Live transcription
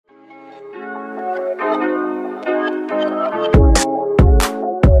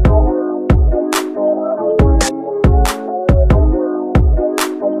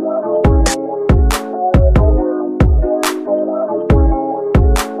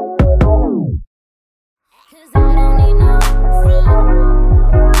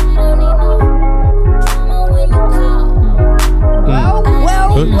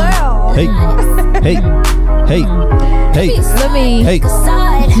Hey, hey, hey, hey. Let me Hey.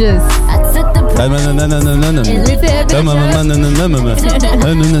 just.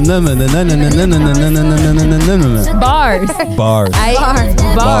 Bars. Bars.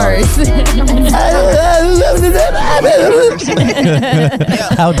 Bars.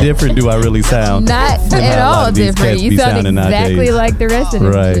 How different do I really sound? Not from at how a lot all of these different. cats You be sound sounding exactly nowadays. like the rest of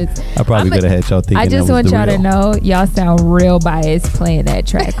them Right. shits. I probably could have had y'all thinking I just that was want the y'all to real. know y'all sound real biased playing that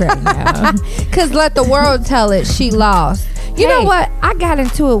track right now. Cause let the world tell it she lost. You know Hey. what? I got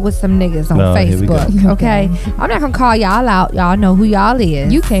into it with some niggas on Oh, here we go. Facebook. Okay, I'm not gonna call y'all out. Y'all know who y'all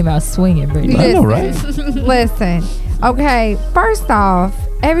is. You came out swinging, Brittany. I know, right? Listen. Okay. First off,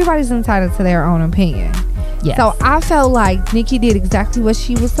 everybody's entitled to their own opinion. Yes. So I felt like Nicki did exactly what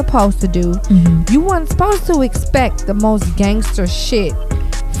she was supposed to do. Mhm. You weren't supposed to expect the most gangster shit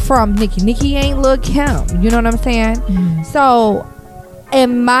from Nicki. Nicki ain't Lil' Kim. You know what I'm saying? Mhm. So,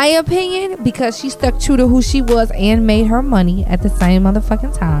 in my opinion, because she stuck true to who she was and made her money at the same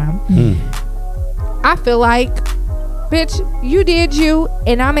motherfucking time, Hmm. I feel like, bitch, you did you,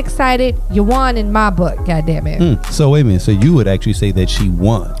 and I'm excited. You won in my book, goddammit. Hmm. So wait a minute. So you would actually say that she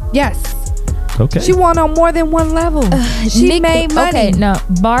won? Yes. Okay. She won on more than one level. She Nick- made money. Okay, no,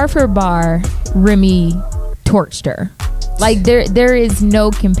 bar for bar, Remy torched her. Like there is no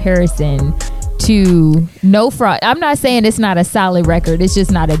comparison to No Fraud. I'm not saying it's not a solid record. It's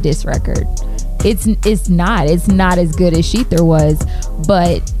just not a diss record. It's not. It's not as good as Sheether was,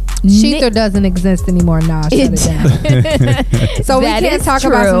 but Sheether doesn't exist anymore. Nah, shut it down. So we That can't is talk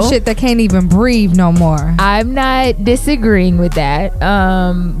about true. some shit that can't even breathe no more. I'm not disagreeing with that.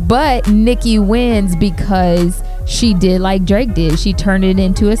 But Nicki wins because she did like Drake did. She turned it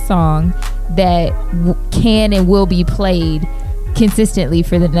into a song that can and will be played consistently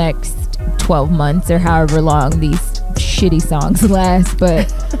for the next 12 months or however long these shitty songs last.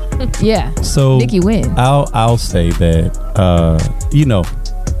 But yeah, So Nicki wins. I'll say that you know.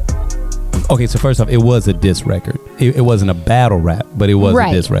 Okay, so first off, it was a diss record. It wasn't a battle rap, but it was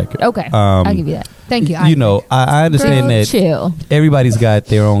Right. a diss record. Okay, I'll give you that. Thank you. You know, I understand Girl, that chill. everybody's got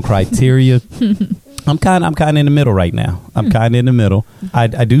their own criteria. I'm kind of in the middle right now. I'm kind of in the middle. I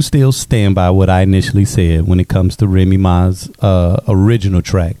do still stand by what I initially said when it comes to Remy Ma's original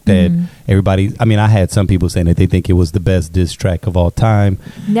track. That everybody, I mean, I had some people saying that they think it was the best diss track of all time.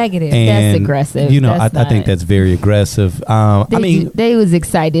 Negative. And, That's aggressive. You know, That's I think not- that's very aggressive. I mean, they was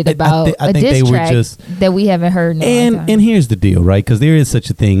excited I about think a they diss were track just- that we haven't heard in a long time. and here's the deal, right? Because there is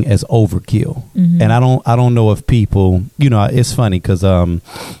such a thing as overkill, and I don't know if people, you know, it's funny because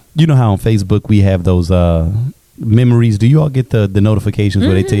you know how on Facebook we have those memories. Do you all get the notifications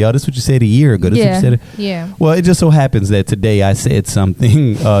where they tell y'all this is what you said a year ago? This is what you said. Yeah. Well, it just so happens that today I said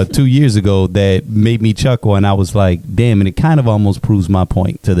something 2 years ago that made me chuckle, and I was like, damn, and it kind of almost proves my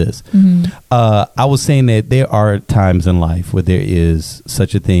point to this. I was saying that there are times in life where there is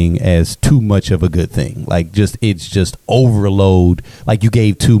such a thing as too much of a good thing. Like it's just overload. Like you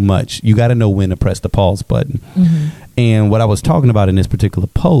gave too much. You got to know when to press the pause button. And what I was talking about in this particular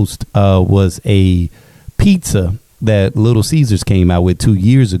post was a pizza that Little Caesars came out with 2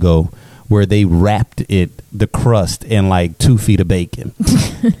 years ago, where they wrapped the crust in like 2 feet of bacon.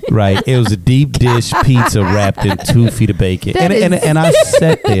 Right? It was a deep dish pizza wrapped in 2 feet of bacon. And I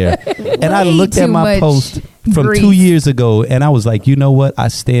sat there and I Way looked at too my much post from grease. 2 years ago, and I was like, you know what? I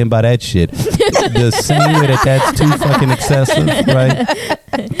stand by that shit. The same way that's too fucking excessive, right?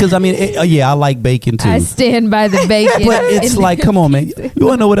 Because I mean, I like bacon too. I stand by the bacon. But it's like, come on, man. You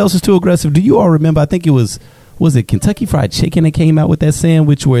want to know what else is too aggressive? Do you all remember? I think it was it Kentucky Fried Chicken that came out with that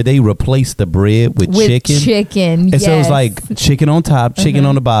sandwich where they replaced the bread with chicken? And so it was like chicken on top, chicken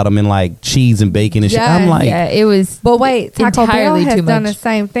on the bottom, and like cheese and bacon and shit. I'm like, yeah, it was. But wait, Taco Bell entirely has too done much. the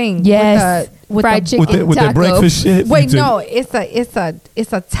same thing. Yes, with fried the, chicken with the taco. breakfast shit. Wait, no, it's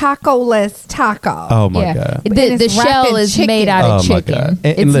a taco-less taco. Oh my Yeah, god. the it's wrapped shell in is chicken. made out Oh, of my chicken. God.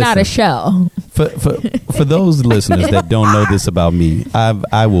 And It's not a listen. shell. For those listeners that don't know this about me,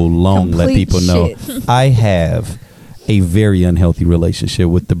 I will long let Complete people know shit. I have a very unhealthy relationship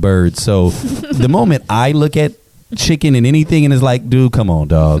with the bird. So the moment I look at chicken and anything and it's like, dude, come on,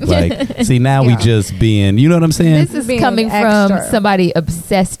 dog. Like, see, now we Yeah. just being, you know what I'm saying? This is Being coming from extra. somebody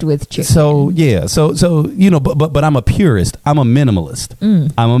obsessed with chicken. So yeah, so you know, but I'm a purist. I'm a minimalist.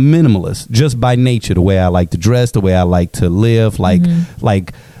 I'm a minimalist just by nature. The way I like to dress, the way I like to live,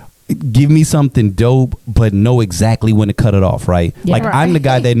 like give me something dope, but know exactly when to cut it off. Right? Yeah. Like I'm the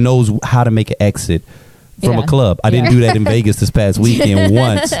guy that knows how to make an exit from Yeah. a club. I didn't Yeah. do that in Vegas this past weekend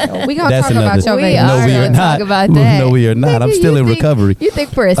once. We gonna talk about your We Vegas. are No, we are gonna not. talk about that. No, we are not. I'm Nigga, still you in think- recovery. You think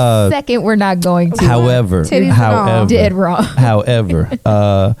for a second we're not going to? However, Titties and all. Dead wrong. However,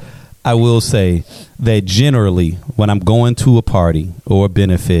 I will say that generally when I'm going to a party or a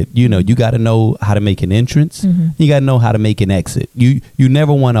benefit, you know, you got to know how to make an entrance. You got to know how to make an exit. You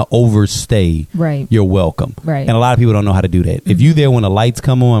never want to overstay your welcome. Right. And a lot of people don't know how to do that. If you there when the lights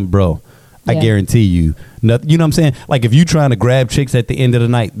come on, bro, I guarantee you, you know what I'm saying? Like if you trying to grab chicks at the end of the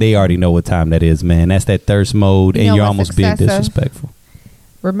night, they already know what time that is, man. That's that thirst mode, and you're almost being disrespectful.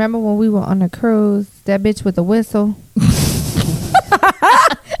 Remember when we were on a cruise, that bitch with the whistle?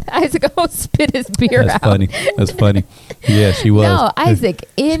 Isaac almost spit his beer That's out. funny. That's funny. Yeah, she was. No, Isaac,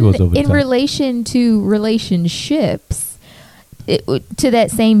 in relation to relationships, to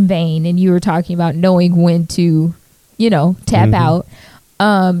that same vein, and you were talking about knowing when to, you know, tap out.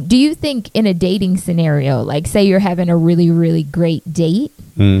 Do you think in a dating scenario, like say you're having a really, really great date,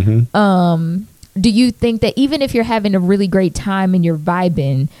 do you think that even if you're having a really great time and you're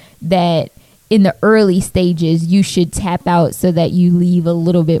vibing, that in the early stages you should tap out so that you leave a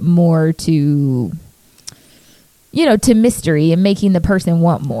little bit more to, you know, to mystery and making the person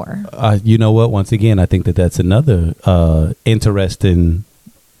want more? You know what? Once again, I think that that's another interesting,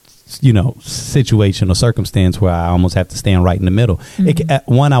 you know, situation or circumstance where I almost have to stand right in the middle.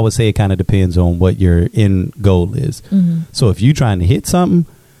 One, I would say it kind of depends on what your end goal is. So if you're trying to hit something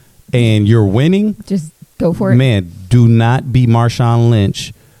and you're winning, just go for it. Man, do not be Marshawn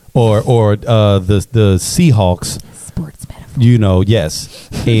Lynch or the Seahawks. Sports metaphor. You know, yes,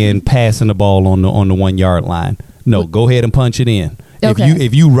 and passing the ball on the 1 yard line. No, go ahead and punch it in. Okay.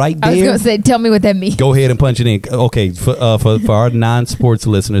 If you right there, I was gonna say, tell me what that means. Go ahead and punch it in. Okay, for our non-sports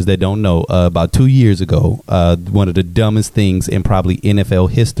listeners that don't know, about 2 years ago, one of the dumbest things in probably NFL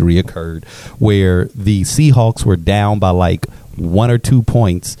history occurred, where the Seahawks were down by like 1 or 2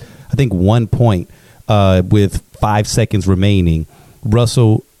 points. I think 1 point with 5 seconds remaining.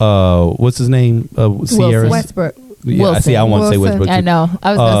 Russell, what's his name? Sierra Westbrook. Yeah, Wilson. see, I want to say Westbrook. I know.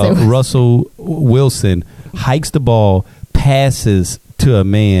 I was going to say Russell Wilson hikes the ball, passes to a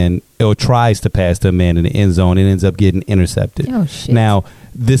man, or tries to pass to a man in the end zone, and ends up getting intercepted. Oh, shit. Now,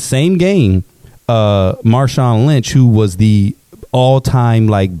 this same game, Marshawn Lynch, who was the all-time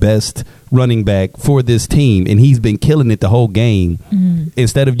like best running back for this team, and he's been killing it the whole game.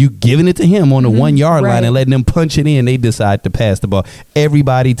 Instead of you giving it to him on the 1 yard line and letting him punch it in, they decide to pass the ball.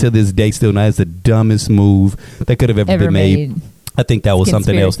 Everybody to this day still knows it's the dumbest move that could have ever been made. I think that was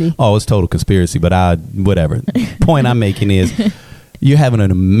something else. Oh, it's total conspiracy, but whatever. Point I'm making is you're having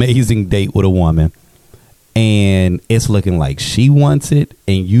an amazing date with a woman, and it's looking like she wants it,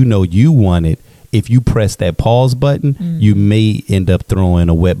 and you know you want it. If you press that pause button, you may end up throwing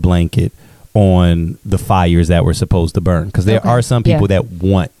a wet blanket on the fires that were supposed to burn. Because there are some people that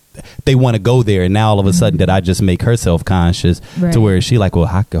want to go there, and now all of a sudden that I just make her self-conscious to where she like, well,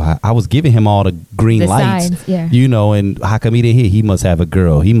 I was giving him all the green lights, signs, you know, and how come he didn't hit? He must have a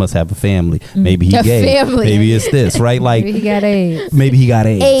girl. He must have a family. Maybe he gay. Family. Maybe it's this, right? Like Maybe he got AIDS. Maybe he got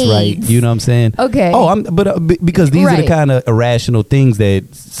AIDS, right? You know what I'm saying? Okay. Oh, because these are the kind of irrational things that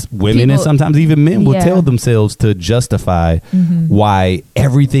women and sometimes even men will tell themselves to justify why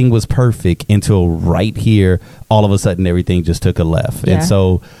everything was perfect until right here, all of a sudden everything just took a left. And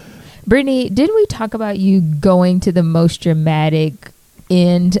so, Brittany, didn't we talk about you going to the most dramatic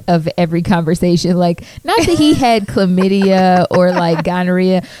end of every conversation? Like, not that he had chlamydia or like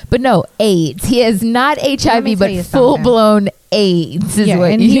gonorrhea, but no, AIDS. He has not HIV, but full-blown AIDS is what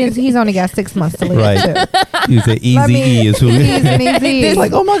and he's only got 6 months to live. Right. He's an Eazy-E is who he is. He's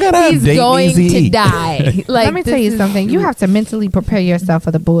like, oh my God, he's going to die. Like, let me tell you something. You have to mentally prepare yourself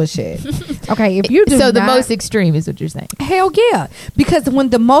for the bullshit. Okay, if you do the most extreme is what you're saying. Hell yeah. Because when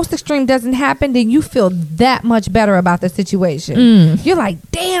the most extreme doesn't happen, then you feel that much better about the situation. You're like,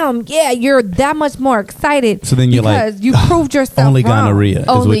 damn, yeah, you're that much more excited. So then you're because like, you proved yourself only wrong. gonorrhea is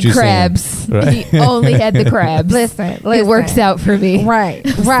Only what you're crabs. saying, right? He only had the crabs. Listen. It works out for me. Right.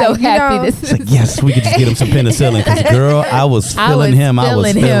 So happy this It's like, yes, we could just get him some penicillin. Because girl, I was feeling him.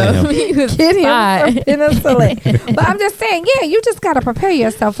 He was Get him fine. some penicillin. But I'm just saying, yeah, you just gotta prepare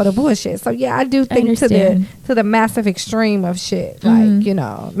yourself for the bullshit. So yeah, I do think to the massive extreme of shit. Like, you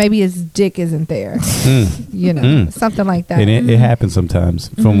know, maybe his dick isn't there. You know, something like that. And it happens sometimes,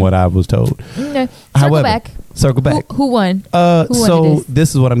 from what I was told. Circle back. Who won? So this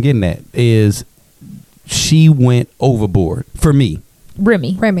is what I'm getting at is she went overboard for me.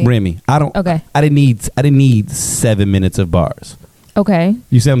 Remy. Okay. I didn't need 7 minutes of bars. Okay.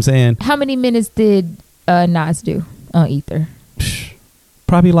 You see what I'm saying? How many minutes did Nas do on Ether?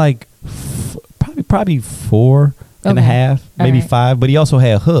 Probably like probably 4 and a half, maybe 5. But he also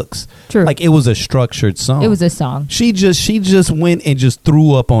had hooks. True. Like it was a structured song. It was a song. She just went and just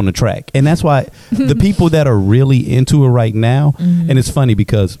threw up on the track, and that's why the people that are really into it right now. And it's funny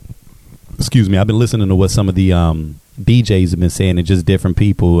because excuse me, I've been listening to what some of the DJs have been saying, and just different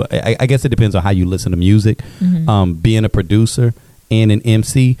people. I guess it depends on how you listen to music. Being a producer and an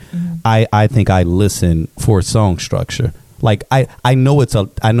MC, I think I listen for song structure. Like I know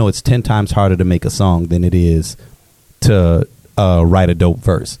it's 10 times harder to make a song than it is to write a dope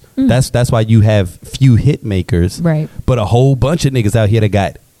verse. That's why you have few hit makers, right? But a whole bunch of niggas out here that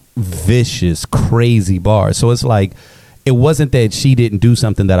got vicious, crazy bars. So it's like, it wasn't that she didn't do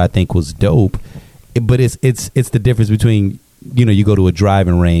something that I think was dope, but it's the difference between, you know, you go to a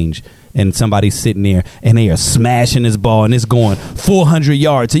driving range and somebody's sitting there and they are smashing this ball and it's going 400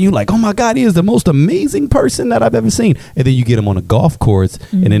 yards and you're like, oh my God, he is the most amazing person that I've ever seen. And then you get him on a golf course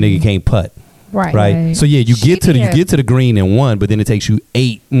and the nigga can't putt. Right. So yeah, you get to the green in one, but then it takes you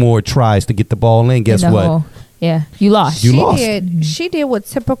 8 more tries to get the ball in. Guess what? Yeah, you lost. She did what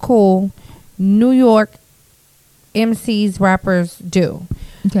typical New York MCs, rappers do.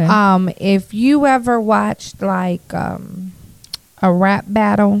 Okay. If you ever watched like a rap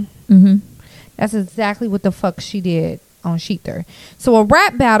battle, that's exactly what the fuck she did on Sheether. So a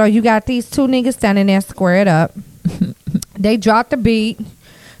rap battle, you got these two niggas standing there squared up. They drop the beat.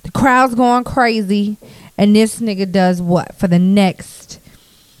 The crowd's going crazy, and this nigga does what for the next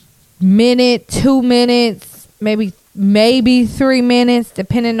minute, 2 minutes, maybe 3 minutes,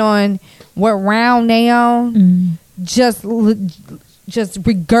 depending on what round they on. Just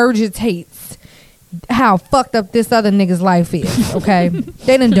regurgitates how fucked up this other nigga's life is. Okay,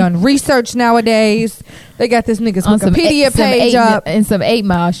 they done research nowadays. They got this nigga's Wikipedia page up and some 8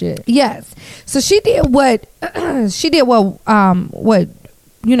 Mile shit. Yes, so she did what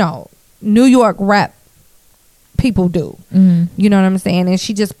you know, New York rap people do. You know what I'm saying? And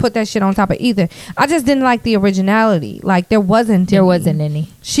she just put that shit on top of Ether. I just didn't like the originality. Like there wasn't any.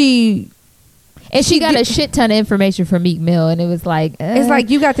 She got a shit ton of information from Meek Mill, and it was like it's like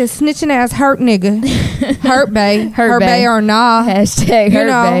you got this snitching ass hurt nigga, hurt bay or nah, hashtag hurt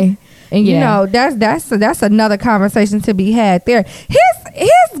bay. And you know that's another conversation to be had there.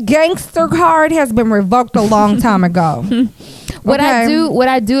 His gangster card has been revoked a long time ago. What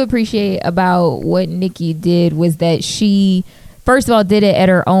I do appreciate about what Nicki did was that she, first of all, did it at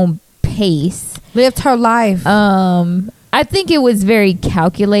her own pace, lived her life. I think it was very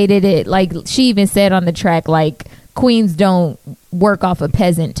calculated. It, like she even said on the track, like queens don't work off of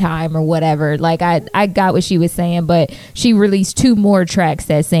peasant time or whatever. Like I got what she was saying, but she released 2 more tracks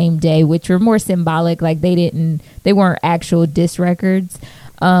that same day, which were more symbolic. Like they weren't actual diss records.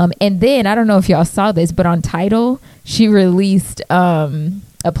 And then I don't know if y'all saw this, but on Tidal she released a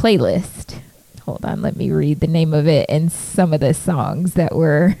playlist. Hold on, let me read the name of it and some of the songs that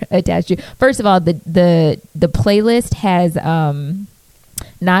were attached to. First of all, the playlist has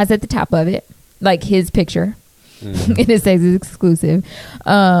Nas at the top of it, like his picture. And it says it's exclusive.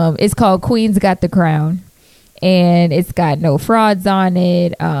 It's called Queens Got the Crown, and it's got No Frauds on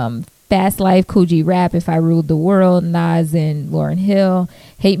it. Fast Life, Coogee Rap, If I Ruled the World, Nas and Lauryn Hill,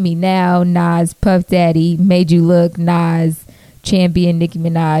 Hate Me Now, Nas, Puff Daddy, Made You Look, Nas, Champion, Nicki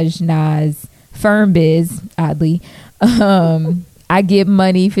Minaj, Nas, Firm Biz, oddly, I Get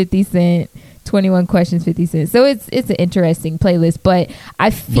Money, 50 Cent, 21 Questions, 50 Cent. So it's an interesting playlist, but I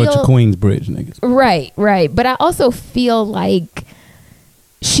feel bunch of Queensbridge niggas. Right. But I also feel like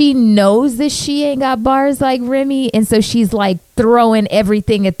she knows that she ain't got bars like Remy, and so she's like throwing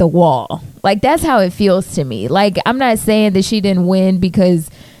everything at the wall. Like that's how it feels to me. Like I'm not saying that she didn't win,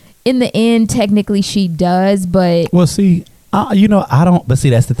 because in the end technically she does, but well, see, I don't. But see,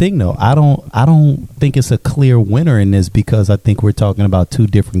 that's the thing, though. I don't think it's a clear winner in this, because I think we're talking about 2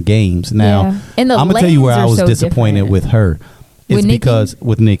 different games now. And I'm gonna tell you where I was disappointed with her. It's because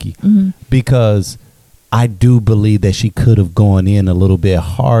with Nicki, because I do believe that she could have gone in a little bit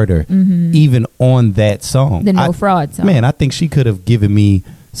harder, even on that song, the No Fraud song. Man, I think she could have given me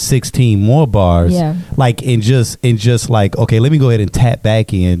 16 more bars, like and just like, okay, let me go ahead and tap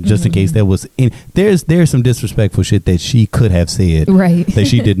back in just in case there was there's some disrespectful shit that she could have said, right, that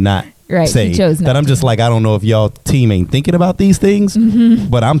she did not say, she chose not that I'm just like, I don't know if y'all team ain't thinking about these things,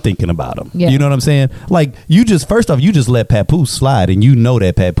 but I'm thinking about them. You know what I'm saying? Like first off, you just let Papoose slide, and you know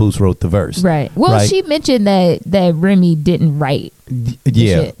that Papoose wrote the verse, right? Well, right? She mentioned that Remy didn't write.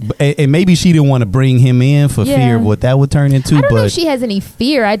 Yeah, and maybe she didn't want to bring him in for fear of what that would turn into. I don't know if she has any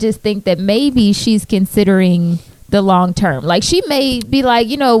fear. I just think that maybe she's considering the long term. Like she may be like,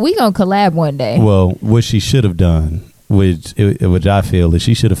 we gonna collab one day. Well, what she should have done, which I feel, is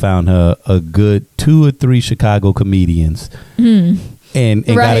she should have found her a good 2 or 3 Chicago comedians. And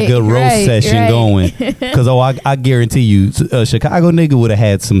got a good roast session going, because I guarantee you, a Chicago nigga would have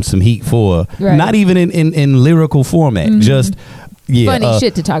had some heat for her. Not even in lyrical format, just funny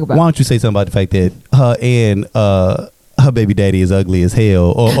shit to talk about. Why don't you say something about the fact that her and her baby daddy is ugly as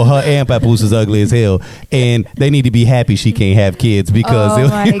hell, or her and Papoose is ugly as hell, and they need to be happy she can't have kids because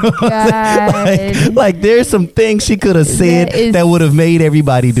God. like there's some things she could have said that would have made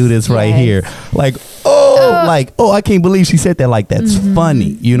everybody do this right here. Like, I can't believe she said that. Like, that's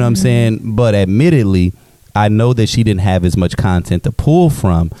funny. You know what I'm saying? But admittedly, I know that she didn't have as much content to pull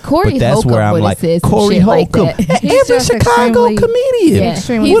from. Corey but that's Holcomb where I'm like, Corey Holcomb, like every Chicago comedian. Yeah.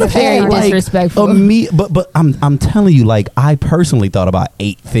 He's very disrespectful. But I'm telling you, like, I personally thought about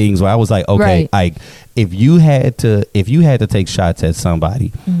 8 things where I was like, okay, like if you had to take shots at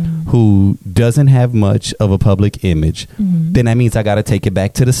somebody who doesn't have much of a public image, then that means I got to take it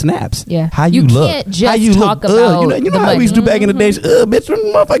back to the snaps. Yeah, how you look, can't just how you talk look. about you know how we used to do back in the days. Bitch,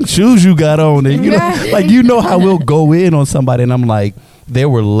 what motherfucking shoes you got on? And you know, like, you know how we'll go in on somebody, and I'm like, there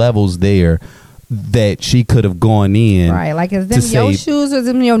were levels there that she could have gone in. Right, like, is them your shoes or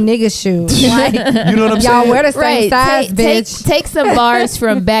them your nigga shoes? Like, you know what I'm saying? Y'all wear the same size, bitch. Take some bars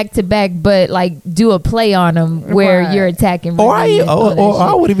from back to back, but like do a play on them where you're attacking. Or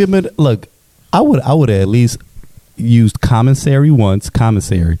I would have even been, look, I would have at least used commissary,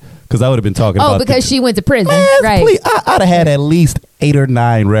 because I would have been talking about. Oh, because she went to prison, right? Please, I'd have had at least 8 or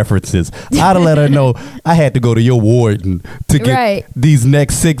 9 references. I'd have let her know I had to go to your warden to get these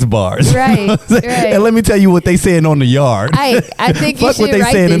next 6 bars. Right. And let me tell you what they saying on the yard. I think you Fuck should what they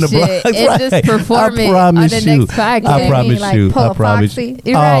write saying this in the shit Bronx. and just perform it on the next podcast. I promise like, you. Pull I promise Foxy.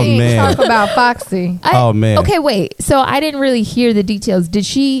 you. Right. Oh man. Talk about Foxy. Oh man. Okay, wait. So I didn't really hear the details.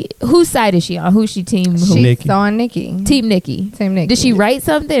 Whose side is she on? Who's she team? She's on Nikki. Team Nikki. Team Nikki. Did she write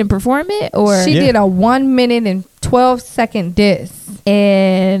something and perform it, or she did a 1 minute and 12-second diss?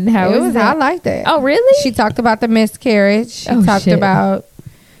 And how was that? I like that. Oh, really? She talked about the miscarriage. She talked about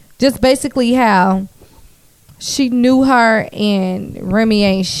just basically how she knew her and Remy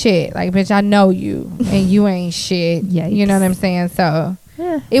ain't shit. Like, bitch, I know you and you ain't shit. Yeah, you know what I'm saying? So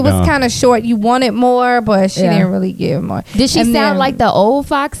it was kind of short. You wanted more, but she didn't really give more. Did she sound like the old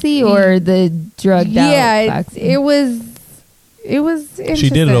Foxy or the drugged out Foxy? It was interesting. She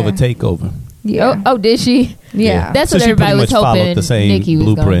did it over Takeover. Yeah. Oh, did she? Yeah. That's so what everybody was hoping the same Nikki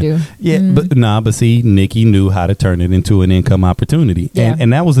was going to do. Yeah, but see, Nikki knew how to turn it into an income opportunity. Yeah.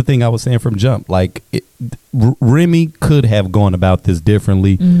 And that was the thing I was saying from jump. Like, Remy could have gone about this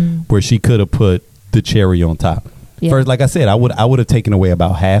differently, where she could have put the cherry on top. Yeah. First, like I said, I would have taken away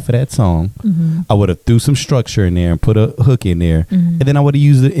about half of that song. I would have threw some structure in there and put a hook in there, and then I would have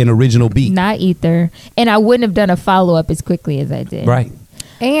used an original beat. Not Ether. And I wouldn't have done a follow-up as quickly as I did. Right.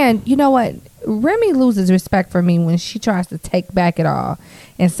 And you know what? Remy loses respect for me when she tries to take back it all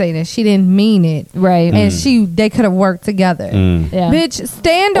and say that she didn't mean it. Right. And they could have worked together. Yeah. Bitch,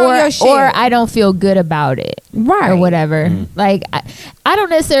 stand on your shit. Or I don't feel good about it. Right. Or whatever. Like, I don't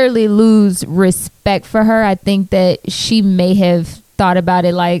necessarily lose respect for her. I think that she may have thought about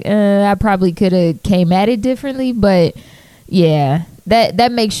it like, I probably could have came at it differently. But yeah,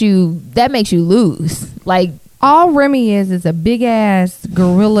 that makes you lose. Like, all Remy is a big ass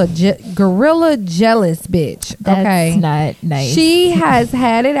gorilla jealous bitch. That's not nice. She has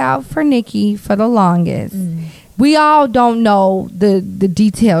had it out for Nikki for the longest. We all don't know the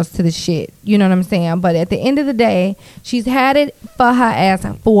details to the shit. You know what I'm saying? But at the end of the day, she's had it for her ass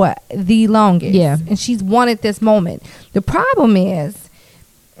for the longest. Yeah. And she's wanted this moment. The problem is,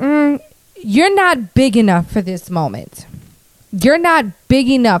 you're not big enough for this moment. You're not big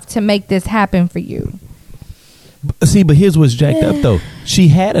enough to make this happen for you. See, but here's what's jacked up though. She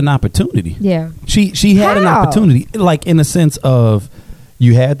had an opportunity. Yeah. She had an opportunity, like in the sense of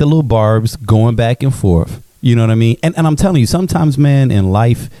you had the little barbs going back and forth. You know what I mean? And I'm telling you, sometimes, man, in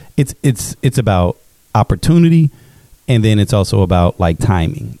life, it's about opportunity, and then it's also about like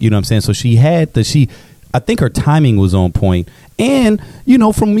timing. You know what I'm saying? So she had I think her timing was on point, and you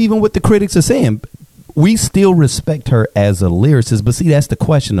know, from even what the critics are saying, we still respect her as a lyricist, but see, that's the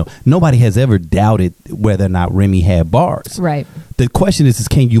question though. Nobody has ever doubted whether or not Remy had bars. Right. The question is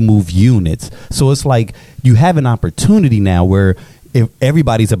can you move units? So it's like you have an opportunity now where if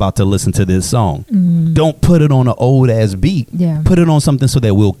everybody's about to listen to this song, don't put it on an old ass beat. Yeah. Put it on something so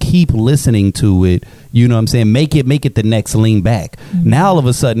that we'll keep listening to it. You know what I'm saying? Make it the next lean back. Now all of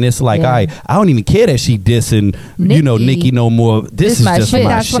a sudden it's like, all right, I don't even care that she dissing, Nikki no more. This is just shit. my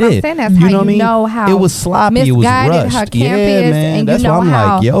That's shit. What I'm saying. That's you how know what I mean? Know how it was sloppy. It was rushed. Her yeah, man. And that's why I'm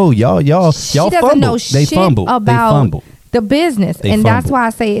like, y'all fumbled. They fumbled. They fumbled. The business. That's why I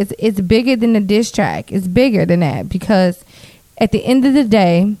say it's bigger than the diss track. It's bigger than that because at the end of the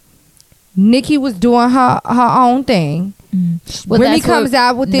day, Nikki was doing her own thing. Well, Remy comes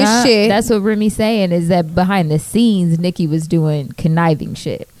out with this shit. That's what Remy's saying, is that behind the scenes, Nicki was doing conniving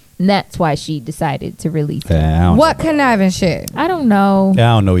shit. And that's why she decided to release it. What conniving shit? I don't know. I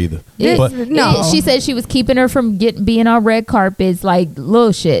don't know either. She said she was keeping her from being on red carpets, like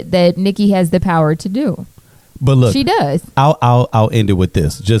little shit that Nicki has the power to do. But look, she does. I'll end it with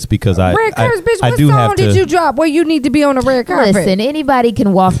this, just because red carpets, bitch. What song did you drop where you need to be on the red carpet? Listen, anybody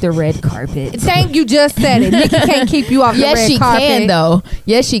can walk the red carpet. Thank you. Just said it. Nicki can't keep you off the red carpet.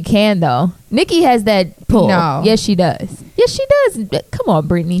 Yes, she can though. Nicki has that pull. No. Yes, she does. Yes, she does. Come on,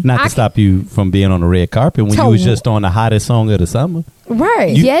 Brittany. Not to stop you from being on the red carpet when you was just on the hottest song of the summer.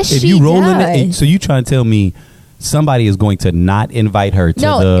 Right. Yes, if she you rolling does. So you trying to tell me somebody is going to not invite her to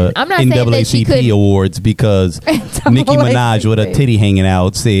the NAACP Awards because Nicki Minaj with a titty hanging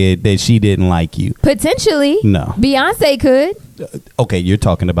out said that she didn't like you? Potentially. No. Beyonce could. Okay, you're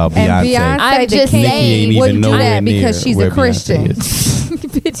talking about Beyonce. I'm just saying, wouldn't do that because she's a Christian. No,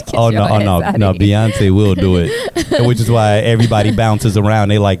 Beyonce will do it, which is why everybody bounces around.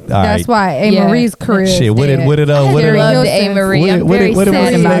 They like, all that's right. why A-Marie's career. Shit, what did A-Marie. I'm very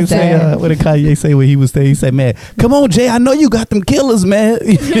sad about that. What did Kanye say when he was there? He said, "Man, come on, Jay, I know you got them killers, man."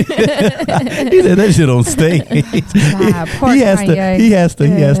 He said that shit on stage. He has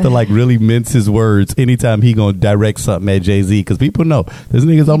to like really mince his words anytime he gonna direct something at Jay-Z, because people know this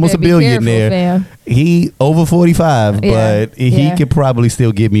nigga's almost a billionaire. He over 45, but he could probably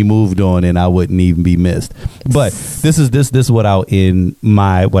still get me moved on and I wouldn't even be missed. But this is what I'll end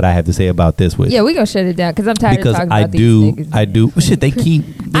what I have to say about this with. Yeah, we gonna shut it down because I'm tired of talking about these niggas. I do. Shit, they keep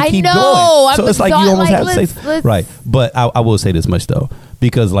going. So it's like you almost have to say right. But I will say this much though,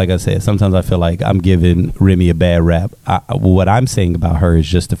 because like I said, sometimes I feel like I'm giving Remy a bad rap. What I'm saying about her is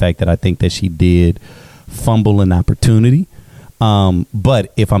just the fact that I think that she did fumble an opportunity.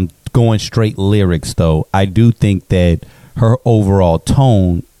 But if I'm going straight lyrics though, I do think that her overall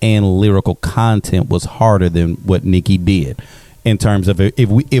tone and lyrical content was harder than what Nicki did, in terms of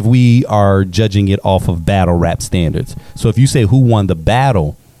if we are judging it off of battle rap standards. So if you say who won the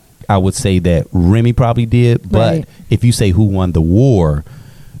battle, I would say that Remy probably did. But if you say who won the war,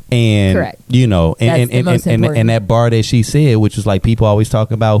 and correct, you know, and that bar that she said, which is like people always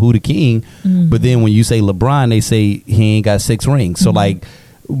talking about who the king, but then when you say LeBron, they say he ain't got 6 rings. So like,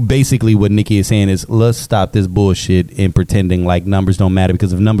 basically what Nicki is saying is, let's stop this bullshit and pretending like numbers don't matter,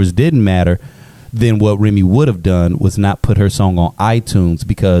 because if numbers didn't matter, then what Remy would have done was not put her song on iTunes,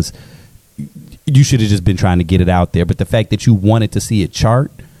 because you should have just been trying to get it out there. But the fact that you wanted to see it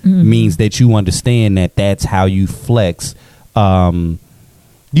chart means that you understand that that's how you flex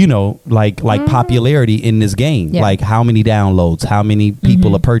you know, like popularity in this game, like how many downloads, how many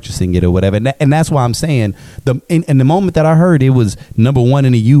people are purchasing it or whatever. And that's why I'm saying in the moment that I heard it was #1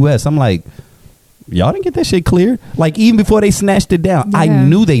 in the US, I'm like, y'all didn't get that shit clear. Like even before they snatched it down, I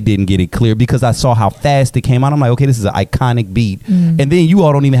knew they didn't get it clear because I saw how fast it came out. I'm like, okay, this is an iconic beat. And then you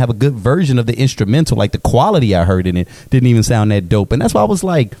all don't even have a good version of the instrumental. Like the quality I heard in it didn't even sound that dope. And that's why I was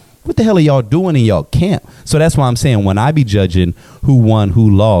like, what the hell are y'all doing in y'all camp? So that's why I'm saying when I be judging who won, who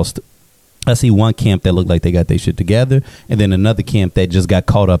lost, I see one camp that looked like they got their shit together, and then another camp that just got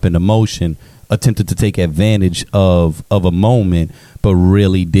caught up in emotion, attempted to take advantage of a moment, but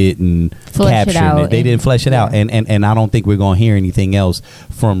really didn't capture it. They didn't flesh it out. And I don't think we're going to hear anything else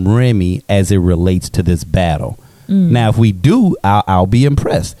from Remy as it relates to this battle. Now, if we do, I'll be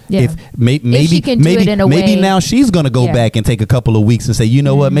impressed. If maybe now she's gonna go back and take a couple of weeks and say, you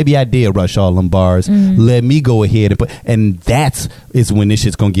know what, maybe I did rush all them bars. Let me go ahead and that's when this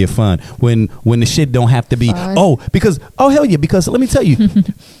shit's gonna get fun. When the shit don't have to be because let me tell you,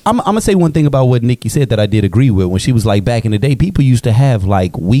 I'm gonna say one thing about what Nicki said that I did agree with. When she was like, back in the day, people used to have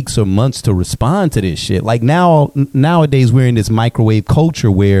like weeks or months to respond to this shit. Like nowadays we're in this microwave culture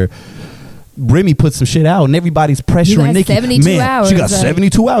where Remy put some shit out and everybody's pressuring Nicki. 72 hours. She got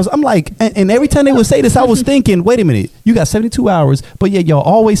 72 hours. I'm like, and every time they would say this, I was thinking, wait a minute, you got 72 hours, but yet y'all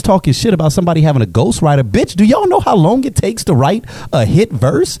always talking shit about somebody having a ghostwriter. Bitch, do y'all know how long it takes to write a hit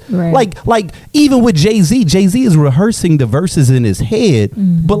verse? Right. Like even with Jay-Z is rehearsing the verses in his head.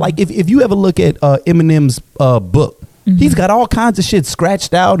 But like if you ever look at Eminem's book, he's got all kinds of shit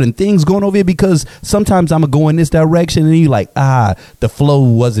scratched out and things going over here, because sometimes I'm going to go in this direction and you like, the flow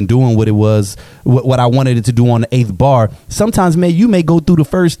wasn't doing what it was, what I wanted it to do on the 8th bar. Sometimes, man, you may go through the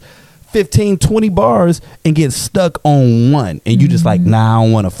first 15, 20 bars and get stuck on one. And you just like, nah, I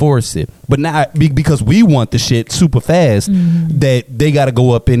don't want to force it. But now, because we want the shit super fast, that they got to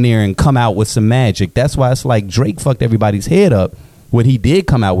go up in there and come out with some magic. That's why it's like Drake fucked everybody's head up when he did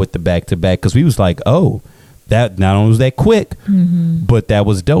come out with the back-to-back, because we was like, oh, that not only was that quick, but that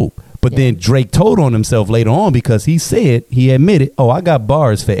was dope. But then Drake told on himself later on because he admitted, oh, I got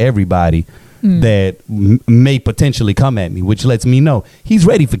bars for everybody that may potentially come at me, which lets me know he's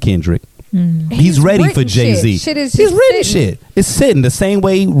ready for Kendrick. He's ready for Jay-Z. He's written shit. It's sitting the same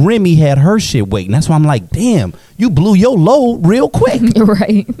way Remy had her shit waiting. That's why I'm like, damn, you blew your load real quick.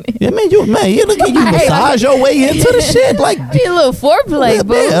 Right. Yeah, man, you look at you massage your way into the shit like be a little foreplay,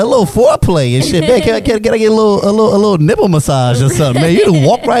 boo. Man, a little foreplay and shit. Man, can I get a little nipple massage or something? Man, you just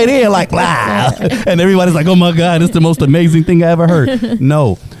walk right in like, wow. And everybody's like, oh my God, it's the most amazing thing I ever heard.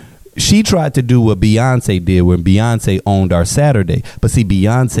 No. She tried to do what Beyonce did when Beyonce owned Our Saturday. But see,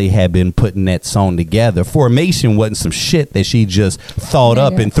 Beyonce had been putting that song together. Formation wasn't some shit that she just thought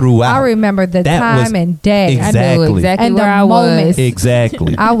up and threw out. I remember the time and day. Exactly. I knew exactly and where I was.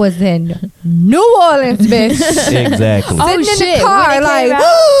 Exactly. I was in New Orleans, bitch. Exactly. Oh, Sitting shit. in the car like,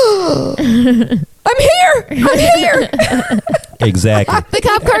 I'm here. Exactly. The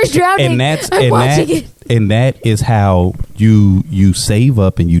cop car's drowning. And that is how you save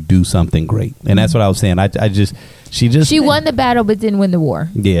up and you do something great. And that's what I was saying. She won the battle but didn't win the war.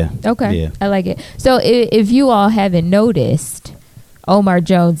 Yeah. Okay. Yeah. I like it. So if you all haven't noticed, Omar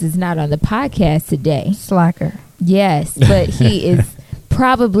Jones is not on the podcast today. Slacker. Yes, but he is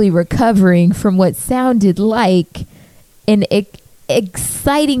probably recovering from what sounded like an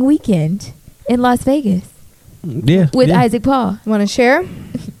exciting weekend in Las Vegas. Yeah. With Isaac Paul. Want to share?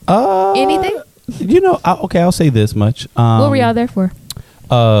 Anything? I'll say this much. What were y'all there for?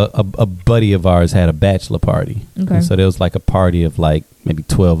 A buddy of ours had a bachelor party. Okay. And so there was like a party of like maybe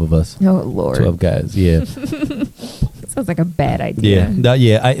 12 of us. Oh, Lord. 12 guys, yeah. Sounds like a bad idea.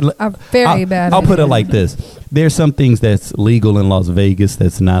 A very bad I'll put it idea. like this. There's some things that's legal in Las Vegas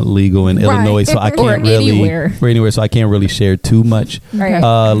that's not legal in Illinois, so I can't anywhere, so I can't really share too much. Right.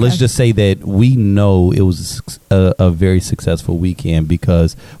 Let's just say that we know it was a very successful weekend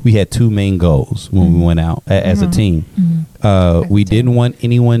because we had two main goals when we went out as a team. We didn't want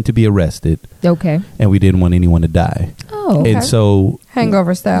anyone to be arrested. Okay. And we didn't want anyone to die. Oh, okay. And so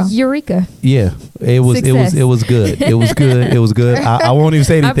Hangover style. Eureka. Yeah, it was good. It was good. It was good. I won't even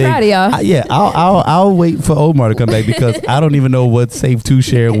say anything. I'm proud of y'all. I'll wait for Omar to come back because I don't even know what's safe to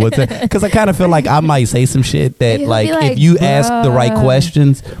share and what's because I kind of feel like I might say some shit that like if you ask the right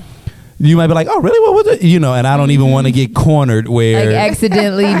questions, you might be like, oh, really? What was it? And I don't even want to get cornered where like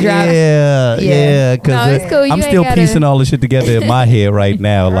accidentally drop. Yeah. Because cool. I'm still piecing all this shit together in my head right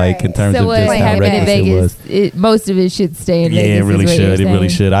now, like in terms so of just how reckless it was. Most of it should stay in Vegas. Yeah, it really should. It really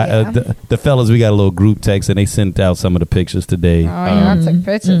should. Yeah. The fellas, we got a little group text and they sent out some of the pictures today. I took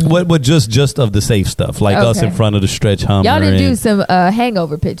pictures. What just of the safe stuff, like us in front of the stretch Hummer. Y'all didn't do some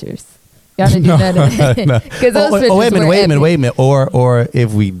hangover pictures. Y'all didn't do none of that. Because those pictures wait a minute. Or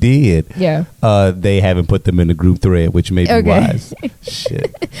if we did, they haven't put them in the group thread, which may be wise.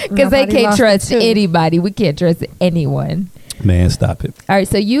 Shit. Because they can't trust anybody. We can't trust anyone. Man, stop it. All right,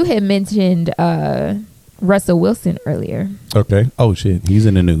 so you had mentioned Russell Wilson earlier. Okay. Oh shit, he's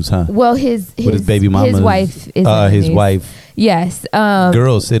in the news, huh? Well, his baby mama, his wife is in the his news. wife. Yes.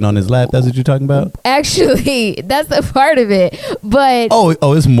 Girl sitting on his lap. That's what you're talking about? Actually, that's a part of it. But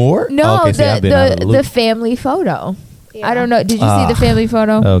it's more? No, okay, the family photo. Yeah. I don't know. Did you see the family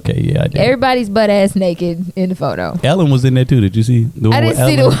photo? Okay, yeah, I did. Everybody's butt ass naked in the photo. Ellen was in there too. Did you see the one I didn't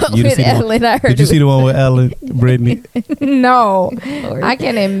see the one with Ellen. I heard. Did you see the one with Ellen, Brittany? No. I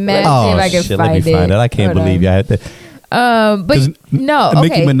can't imagine if I can find it. I can't believe you had that. But no,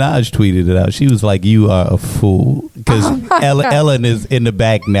 Nicki Minaj tweeted it out. She was like, "You are a fool," because Ellen is in the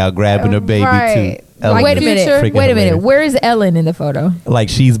back now grabbing her baby too. Like, wait a minute. Where is Ellen in the photo? Like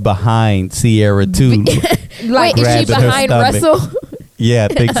she's behind Sierra too. Wait, is she behind Russell? Yeah,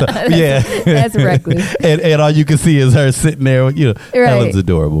 I think so. Yeah, that's reckless. and all you can see is her sitting there. Ellen's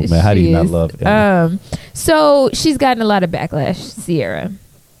adorable, man. How do you not love Ellen? So she's gotten a lot of backlash, Sierra.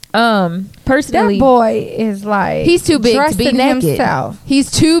 Personally, that boy is like he's too big to be naked. Himself.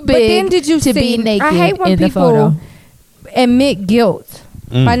 He's too big. But then did you to be naked? I hate when people admit guilt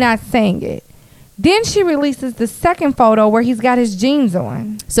by not saying it. Then she releases the second photo where he's got his jeans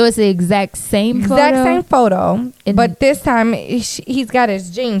on. So it's the exact same photo, but this time he's got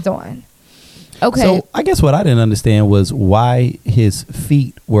his jeans on. Okay. So I guess what I didn't understand was why his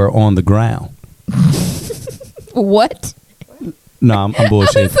feet were on the ground. What? No, I'm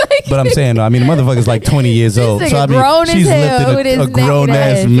bullshit. But I'm saying, the motherfucker's like 20 years old. So she's lifting a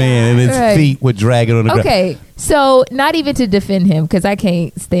grown-ass man and his feet were dragging on the ground. Okay, so not even to defend him, because I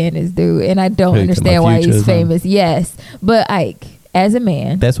can't stand this dude, and I don't understand why he's famous. Yes, but Ike, as a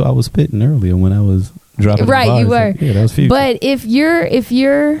man. That's what I was spitting earlier when I was dropping the bars. Right, you were. Yeah, that was Future. But if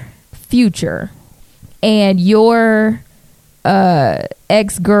you're Future and you're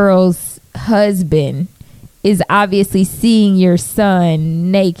ex-girl's husband is obviously seeing your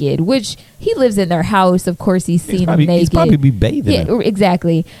son naked, which he lives in their house. Of course, he's seen him naked. He's probably be bathing. Yeah,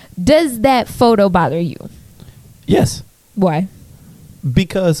 exactly. Does that photo bother you? Yes. Why?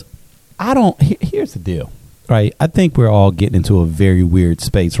 Because I don't. Here's the deal, right? I think we're all getting into a very weird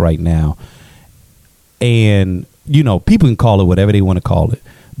space right now, and people can call it whatever they want to call it.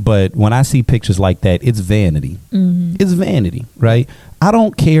 But when I see pictures like that, it's vanity. Mm-hmm. It's vanity, right? I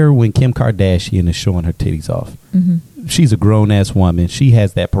don't care when Kim Kardashian is showing her titties off. Mm-hmm. She's a grown-ass woman. She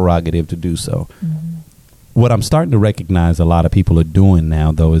has that prerogative to do so. Mm-hmm. What I'm starting to recognize a lot of people are doing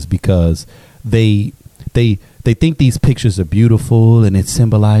now, though, is because they think these pictures are beautiful and it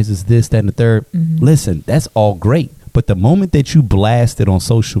symbolizes this, that, and the third. Mm-hmm. Listen, that's all great. But the moment that you blast it on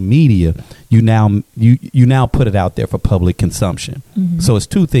social media, you now put it out there for public consumption. Mm-hmm. So it's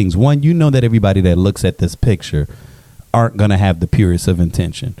two things. One, that everybody that looks at this picture aren't going to have the purest of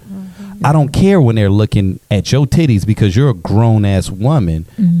intention. Mm-hmm. I don't care when they're looking at your titties because you're a grown-ass woman.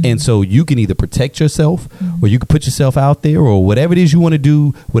 Mm-hmm. And so you can either protect yourself or you can put yourself out there or whatever it is you want to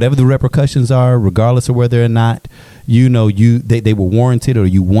do, whatever the repercussions are, regardless of whether or not, they were warranted or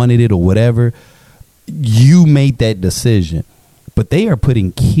you wanted it or whatever. You made that decision, but they are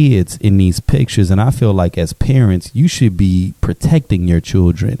putting kids in these pictures, and I feel like as parents, you should be protecting your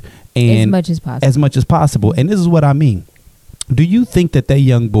children and as much as possible. And this is what I mean. Do you think that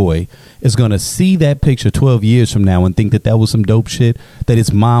young boy is going to see that picture 12 years from now and think that was some dope shit, that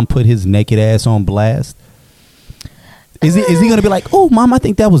his mom put his naked ass on blast? Is he going to be like, oh, Mom, I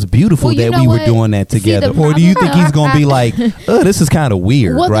think that was beautiful that we were doing that together? Or do you think he's going to be like, oh, this is kind of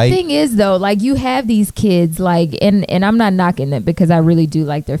weird, well, right? The thing is, though, like you have these kids like, and I'm not knocking it because I really do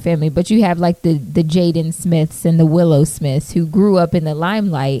like their family, but you have like the Jaden Smiths and the Willow Smiths who grew up in the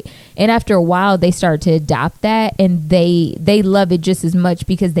limelight. And after a while, they start to adopt that and they love it just as much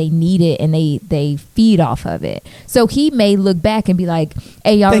because they need it and they feed off of it. So he may look back and be like,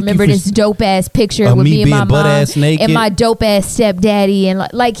 hey, y'all remember this dope ass picture with me and my mom and my dope ass stepdaddy, and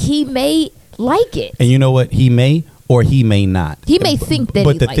like he may like it. And you know what? He may or he may not. He may think that.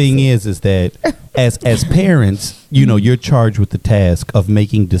 But the thing is that as parents, you're charged with the task of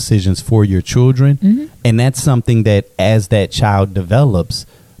making decisions for your children, mm-hmm. and that's something that as that child develops,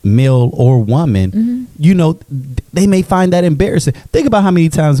 male or woman, mm-hmm. They may find that embarrassing. Think about how many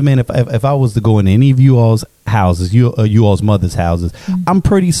times, man, if I was to go in any of you all's houses, you all's mother's houses, mm-hmm. I'm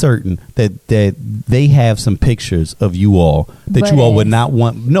pretty certain that they have some pictures of you all that you all would not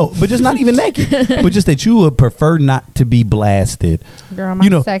want. No, but just not even naked, but just that you would prefer not to be blasted. Girl,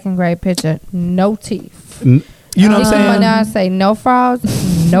 my second grade picture, no teeth. You know what I'm saying? Now I say no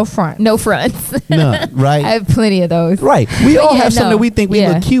frauds, no front. No fronts. None, right? I have plenty of those. Right. We all have something that we think we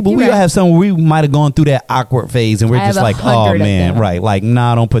look cute, but we all have something where we might have gone through that awkward phase and we're just like, oh man, right. Like,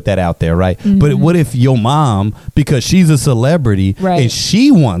 nah, don't put that out there, right? Mm-hmm. But what if your mom, because she's a celebrity and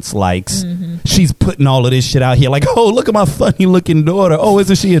she wants likes, mm-hmm. she's putting all of this shit out here like, oh, look at my funny looking daughter. Oh,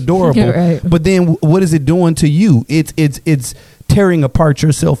 isn't she adorable? Right. But then what is it doing to you? It's tearing apart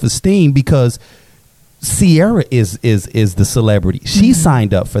your self-esteem because Sierra is the celebrity. She mm-hmm.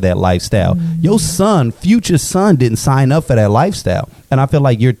 signed up for that lifestyle. Mm-hmm. Your son, future son, didn't sign up for that lifestyle. And I feel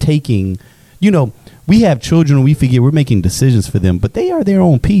like you're taking, we have children and we forget we're making decisions for them, but they are their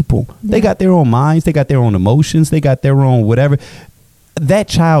own people. Yeah. They got their own minds. They got their own emotions. They got their own whatever. That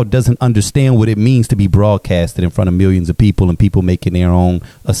child doesn't understand what it means to be broadcasted in front of millions of people and people making their own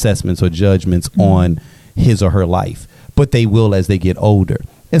assessments or judgments mm-hmm. on his or her life. But they will as they get older.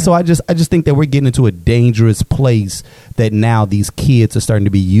 And so I just think that we're getting into a dangerous place that now these kids are starting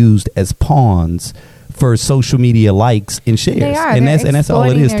to be used as pawns for social media likes and shares. They are. And that's all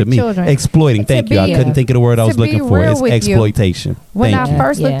it is to me. Children. Exploiting. Thank you. I couldn't think of the word I was looking for. It's exploitation. When I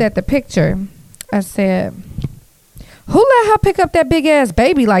first looked at the picture, I said, who let her pick up that big ass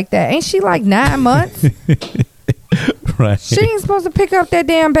baby like that? Ain't she like 9 months? Right. She ain't supposed to pick up that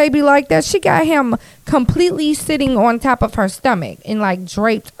damn baby like that. She got him completely sitting on top of her stomach and like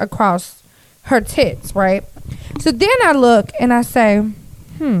draped across her tits, right? So then I look and I say,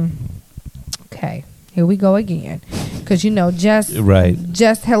 okay, here we go again. Because just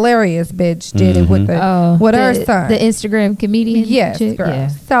hilarious bitch did it with her son, the Instagram comedian. Yes, girl. Yeah.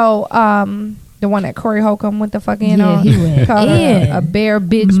 So the one that Corey Holcomb went the fuck in on. He went in. A bare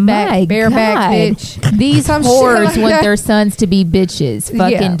bitch back, bareback bitch. These whores want their sons to be bitches.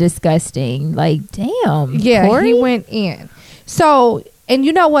 Fucking disgusting. Like, damn. Yeah, Corey? He went in. So, and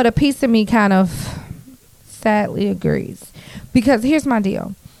you know what? A piece of me kind of sadly agrees. Because here's my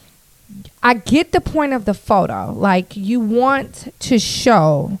deal. I get the point of the photo. Like, you want to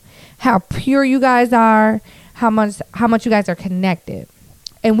show how pure you guys are, how much you guys are connected.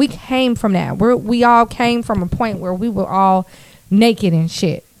 And we came from that. We all came from a point where we were all naked and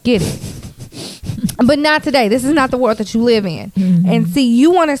shit. Get it? But not today. This is not the world that you live in. And see,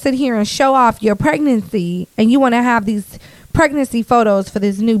 you want to sit here and show off your pregnancy, and you want to have these pregnancy photos for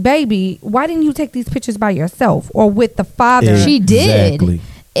this new baby. Why didn't you take these pictures by yourself or with the father? She did. Exactly.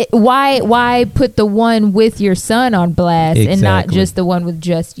 Why put the one with your son on blast and not just the one with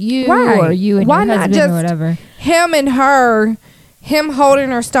just you or you and your husband or whatever? Him and her, him holding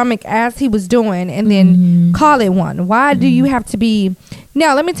her stomach as he was doing, and then call it one. Why do you have to be?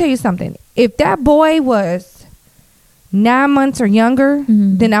 Now, let me tell you something. If that boy was 9 months or younger,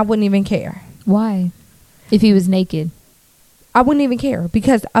 then I wouldn't even care. Why? If he was naked, I wouldn't even care,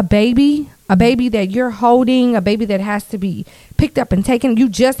 because a baby that you're holding, a baby that has to be picked up and taken, you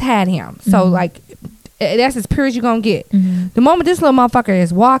just had him. So like, that's as pure as you're gonna get. The moment this little motherfucker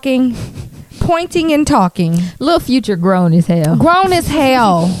is walking, pointing and talking, little Future grown as hell.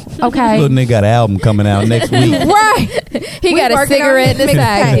 Okay. Little nigga got an album coming out next week. Right. He got a cigarette in his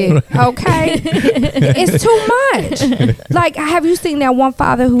pocket. Okay. It's too much. Like, have you seen that one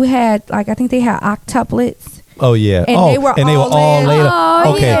father who had, like, I think they had octuplets? Oh yeah. And they were all later.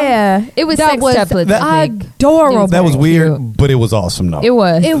 Oh Okay. yeah. It was That sex was tuplets. I think. adorable. That was weird, Cute. but it was awesome though. It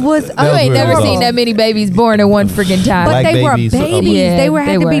was. It was. You ain't never adorable. seen that many babies born at one freaking time. But Black they babies, were babies. Yeah, They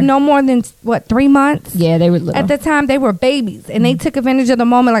had to be were. no more than, what, 3 months? Yeah, they were little. At the time, they were babies, and they took advantage of the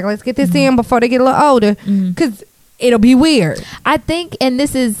moment. Like, let's get this in before they get a little older, because it'll be weird. I think, and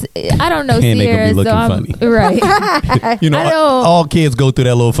this is, I don't know, And they Sierra, gonna be so looking funny. right. You know, I don't- all kids go through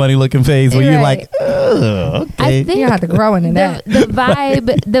that little funny looking phase where you're Right. like, ugh, okay. I think You have to grow into that. the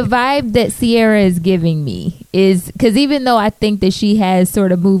vibe that Sierra is giving me is, because even though I think that she has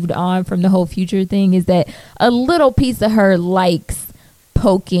sort of moved on from the whole Future thing, is that a little piece of her likes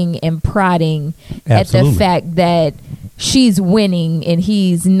poking and prodding Absolutely. at the fact that she's winning and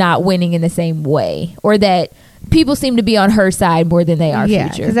he's not winning in the same way, or that people seem to be on her side more than they are Yeah,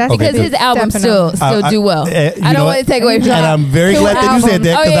 Future. 'cause that's because Okay. his albums stepping still up. do well. you I know don't what? want to take away from And And that. I'm very Two glad that you said albums.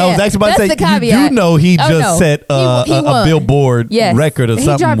 that, Oh, because I yeah. was actually about to That's say, the you do caveat. know he Oh, just no. set He a won. Billboard Yes. record or He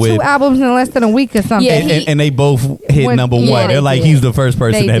something dropped with, 2 albums in less than a week or something. Yeah, and they both hit When- number yeah, one. they They're like, did. he's the first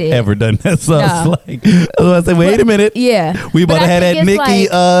person They that did. ever done that. So No. it's like, so I said, wait a minute. Yeah. We But about to I have that think it's Nicki,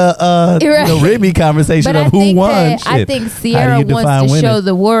 like- the Remy conversation But of I who think won. that, I Shit. think How do Sierra you wants define to winning? show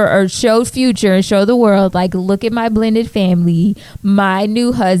the world, or show Future and show the world, like, look at my blended family. My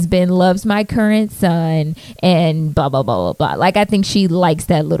new husband loves my current son, and blah blah blah blah blah. Like, I think she likes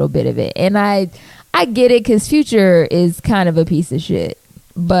that little bit of it, and I get it, because Future is kind of a piece of shit.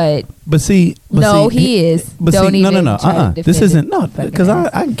 But But see, he is. But Don't see, no, even try to This defend isn't it. no, Fucking because ass.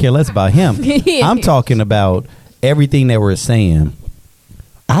 I can care less about him. I'm talking about everything that we're saying.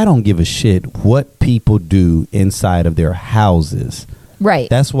 I don't give a shit what people do inside of their houses.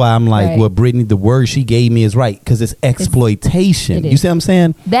 right. That's why I'm like, Right. well, Brittany, the word she gave me is right, because it's exploitation. it is. You see what I'm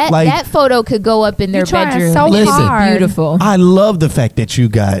saying? that like, that photo could go up in their You're trying bedroom. so It's hard. beautiful. I love the fact that you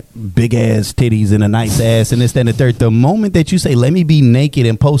got big ass titties and a nice ass and this, that, and the third. The moment that you say, let me be naked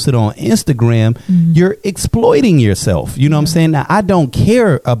and post it on Instagram, you're exploiting yourself. You know what I'm saying? Now, I don't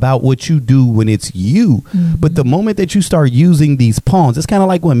care about what you do when it's you, but the moment that you start using these pawns, it's kind of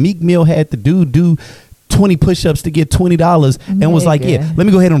like when Meek Mill had the dude do 20 push-ups to get $20 and was like, yeah, let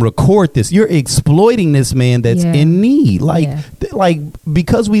me go ahead and record this. You're exploiting this man that's Yeah. in need. Like, Yeah. like,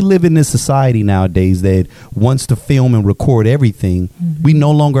 because we live in this society nowadays that wants to film and record everything, we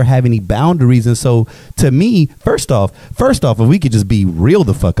no longer have any boundaries. And so, to me, first off, if we could just be real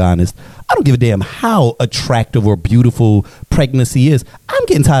the fuck honest, I don't give a damn how attractive or beautiful pregnancy is. I'm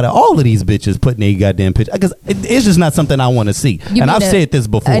getting tired of all of these bitches putting their goddamn picture, because it's just not something I want to see. You And mean I've said this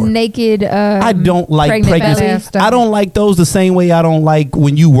before. A naked. I don't like pregnant pregnancy. belly. stuff. I don't like those the same way I don't like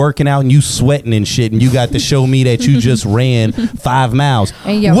when you working out and you sweating and shit, and you got to show me that you just ran 5 miles.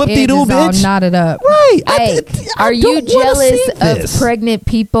 And your Whoop-de-doo, edges all bitch. knotted up. Right. Hey, I are you don't wanna jealous see of this. pregnant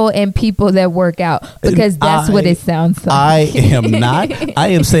people and people that work out? Because that's what it sounds like. I am not. I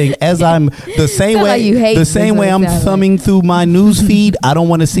am saying, as I'm the same Sound way, like you hate the this, same what way it I'm sounds thumbing through my news feed. I don't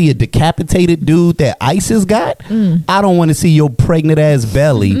want to see a decapitated dude that ISIS got. I don't want to see your pregnant ass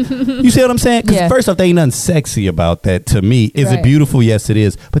belly. You see what I'm saying? Because Yeah. first off, there ain't nothing sexy about that to me. Is it Right. beautiful? Yes, it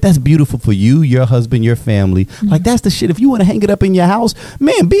is. But that's beautiful for you, your husband, your family. Like, that's the shit. If you want to hang it up in your house,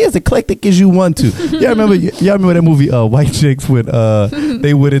 man, be as eclectic as you want to. Y'all remember that movie White Chicks when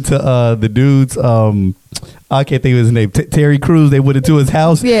they went into the dude's I can't think of his name. Terry Crews. They went into his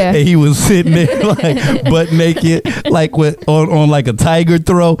house, Yeah. and he was sitting there like butt naked, like with on like a tiger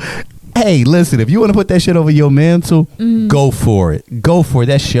throw. Hey, listen, if you want to put that shit over your mantle, go for it. Go for it.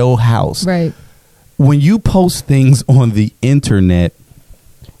 That's your house. right. When you post things on the internet,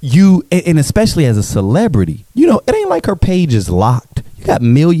 and especially as a celebrity, it ain't like her page is locked. You got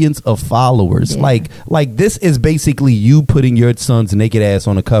millions of followers. Yeah. Like this is basically you putting your son's naked ass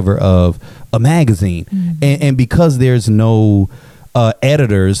on the cover of a magazine. And because there's no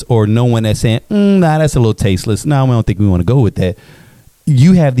editors or no one that's saying, nah, that's a little tasteless. No, we don't think we want to go with that.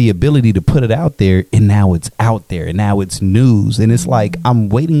 You have the ability to put it out there, and now it's out there, and now it's news. And it's like, I'm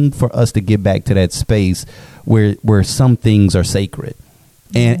waiting for us to get back to that space where some things are sacred.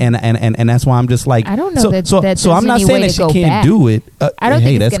 And that's why I'm just like, I don't know so I'm not saying that she can't do it. I don't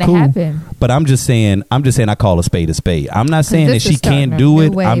think it's gonna happen. But I'm just saying I call a spade a spade. I'm not saying that she can't do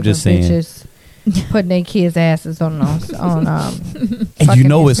it. I'm just saying putting their kids' asses on and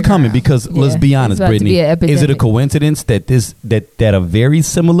it's coming because let's be honest, Brittany, is it a coincidence that that a very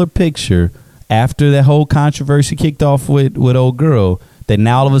similar picture after that whole controversy kicked off with old girl, that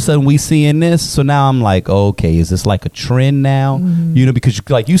now all of a sudden we seeing this? So now I'm like, okay, is this like a trend now? Because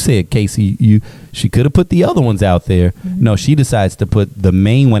like you said, Casey, she could have put the other ones out there. No, she decides to put the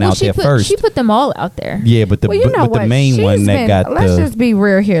main one out there first. She put them all out there. Yeah, but the main one that got let's just be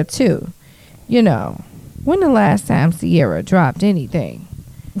real here too. When the last time Ciara dropped anything?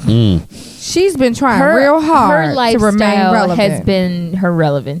 She's been trying real hard to remain relevant. Has been her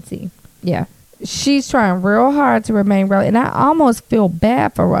relevancy. Yeah. She's trying real hard to remain relevant. And I almost feel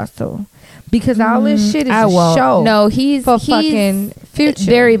bad for Russell because all this shit is a show. No, he's fucking Future.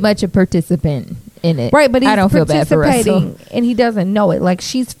 Very much a participant in it. Right, but he's I don't feel bad for Russell. And he doesn't know it. Like,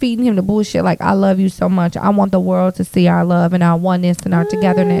 she's feeding him the bullshit. Like, I love you so much. I want the world to see our love and our oneness and our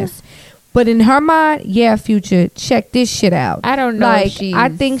togetherness. But in her mind, Future, check this shit out. I don't know. I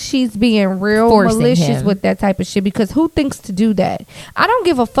think she's being real malicious with that type of shit, because who thinks to do that? I don't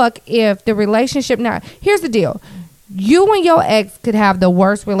give a fuck if the relationship. Now, here's the deal. You and your ex could have the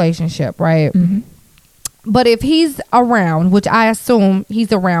worst relationship, right? But if he's around, which I assume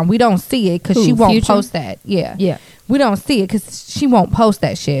he's around, we don't see it because she won't post that. Yeah. We don't see it because she won't post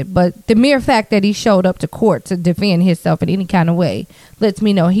that shit. But the mere fact that he showed up to court to defend himself in any kind of way lets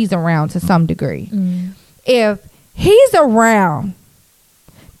me know he's around to some degree. If he's around,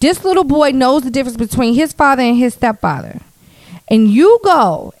 this little boy knows the difference between his father and his stepfather. And you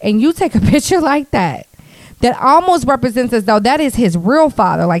go and you take a picture like that almost represents as though that is his real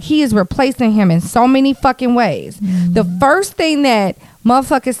father. Like, he is replacing him in so many fucking ways. The first thing that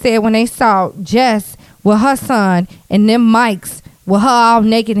motherfuckers said when they saw Jess with her son and them mics with her all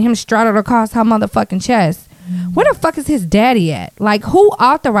naked and him straddled across her motherfucking chest, where the fuck is his daddy at? Like, who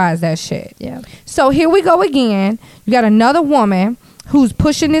authorized that shit? Yeah. So here we go again. You got another woman who's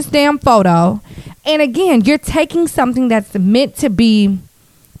pushing this damn photo. And again, you're taking something that's meant to be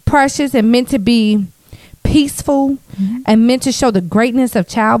precious and meant to be peaceful and meant to show the greatness of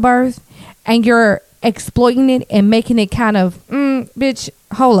childbirth, and you're exploiting it and making it kind of bitch,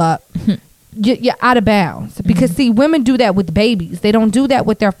 hold up. You're out of bounds. Because see, women do that with babies. They don't do that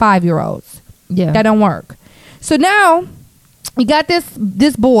with their 5-year-olds. Yeah, that don't work. So now you got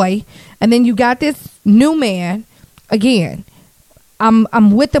this boy, and then you got this new man. Again,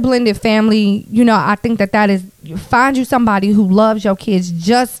 I'm with the blended family. I think that is, find you somebody who loves your kids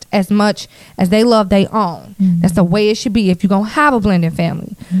just as much as they love their own. That's the way it should be if you're going to have a blended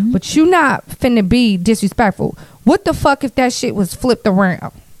family. But you not finna be disrespectful. What the fuck if that shit was flipped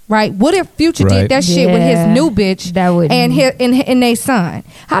around? Right? What if Future did that shit with his new bitch and their son?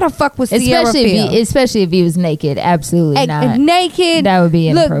 How the fuck was Ciara feel? Especially if he was naked. Absolutely not. Naked. That would be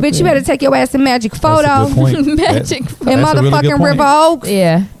inappropriate. Look, bitch, you better take your ass to Magic Photo. That's a good point. Magic Photo. In motherfucking River Oaks.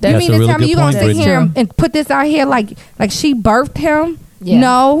 Yeah. You mean to tell me you going to sit here and put this out here like she birthed him? Yeah.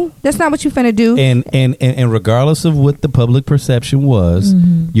 No, that's not what you finna do. And regardless of what the public perception was,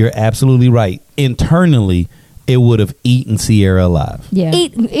 you're absolutely right. Internally, it would have eaten Ciara alive. Yeah,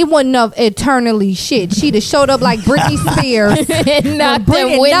 it wasn't of eternally shit. She'd have showed up like Britney Spears and knocked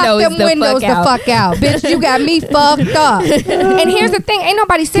them windows the fuck out. Bitch, you got me fucked up. And here's the thing: ain't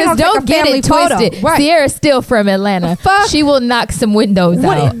nobody saying don't get it twisted. Right. Ciara's still from Atlanta. She will knock some windows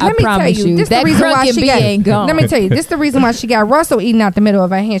out. I promise you. This that crunk ain't gone. Let me tell you, this is the reason why she got Russell eating out the middle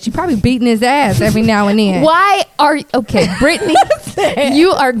of her hand. She probably beating his ass every now and then. Why are Brittany?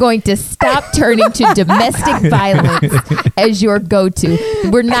 You are going to stop turning to domestic violence as your go-to.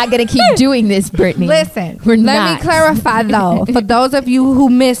 We're not going to keep doing this, Brittany. Listen, let me clarify though, for those of you who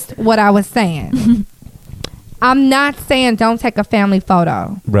missed what I was saying. I'm not saying don't take a family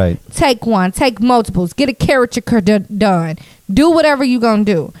photo. Right. Take one, take multiples, get a caricature done. Do whatever you're going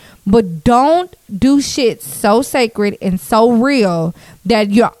to do. But don't do shit so sacred and so real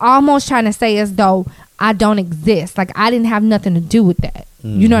that you're almost trying to say as though I don't exist. Like, I didn't have nothing to do with that.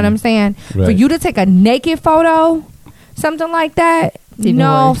 You know what I'm saying? Right. For you to take a naked photo, something like that,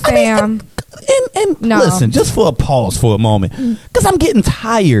 No, fam. And No. listen, just for a pause for a moment, because I'm getting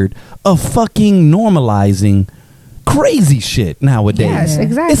tired of fucking normalizing crazy shit nowadays. Yes,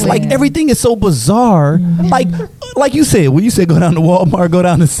 exactly. It's like everything is so bizarre. Like you said, when you said go down to Walmart, go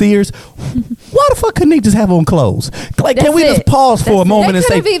down to Sears, why the fuck couldn't they just have on clothes? Like, can we just pause for a moment and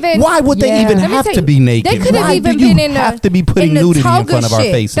say, why would they even have to be naked? They could have Why even do you been in have the, to be putting in the nudity in toga front of our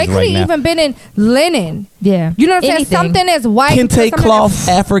shit. faces They could right have now? even been in linen. Yeah. You know what I'm saying? Anything. Something that's white. Kente something cloth,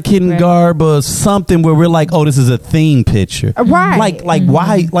 African Right. garb, or something where we're like, oh, this is a theme picture. Right. Like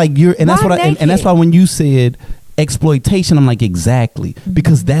why? Like you're, and that's Why what I, and that's naked? why when you said exploitation, I'm like, exactly,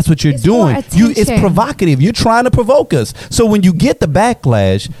 because that's what you're It's for doing. It's attention. provocative. You're trying to provoke us. So when you get the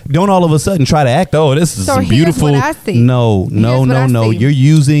backlash, don't all of a sudden try to act, oh, this is So some here's beautiful. what I see. No. Here's what I see. You're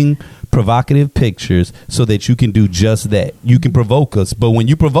using provocative pictures so that you can do just that. You can provoke us, but when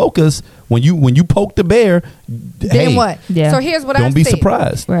you provoke us, when you poke the bear, Then hey, what? Yeah. So here's what I don't be see.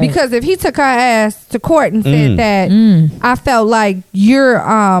 surprised. Right. Because if he took her ass to court and said that I felt like you're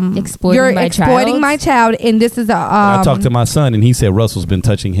Exploiting my child. my child, and this is a I talked to my son, and he said Russell's been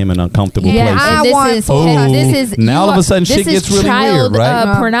touching him in uncomfortable Yeah, places. I and this want is for- this is Now all of a sudden this shit is gets really child, weird,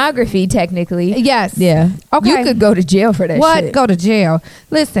 right? pornography, technically. yes. Yeah. Okay. You could go to jail for that. What? shit. Go to jail.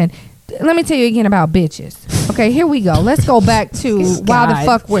 Listen, let me tell you again about bitches. Okay, here we go. Let's go back to why the God.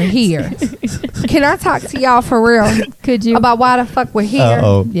 fuck we're here. Can I talk to y'all for real Could you? about why the fuck we're here?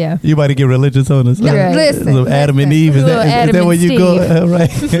 Uh-oh. Yeah. You about to get religious on us? No, Right. listen, Little Adam and listen. Eve. Is Little that Adam where and you go?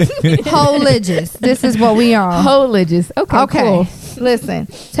 Right. Religious. This is what we are. Religious. Okay. Okay. Cool. Listen,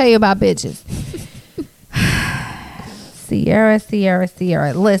 tell you about bitches.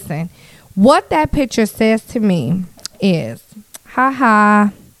 Sierra. Listen, what that picture says to me is, haha,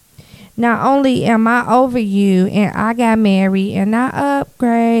 not only am I over you and I got married and I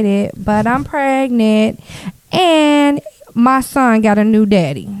upgraded, but I'm pregnant and my son got a new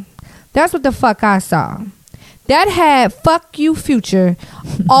daddy. That's what the fuck I saw. That had "fuck you" Future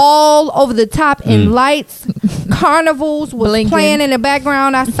all over the top in lights. Carnivals was Blinking. playing in the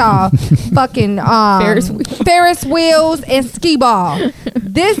background. I saw fucking Ferris wheels and skee ball.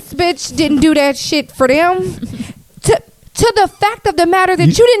 This bitch didn't do that shit for them. To the fact of the matter that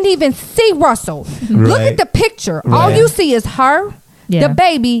you didn't even see Russell. Look Right. at the picture. All Right. you see is her, Yeah. the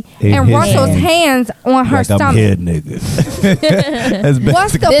baby, In and his Russell's hands on her Like I'm stomach. here, nigga. That's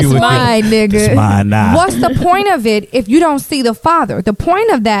What's the basically what point, it is. nigga? It's mine now. What's the point of it if you don't see the father? The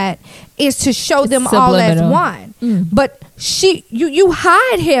point of that is to show them all as subliminal. one. But you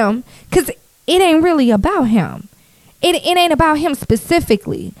hide him because it ain't really about him. It ain't about him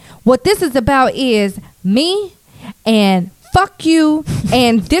specifically. What this is about is me and fuck you,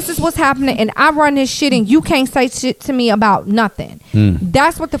 and this is what's happening, and I run this shit, and you can't say shit to me about nothing.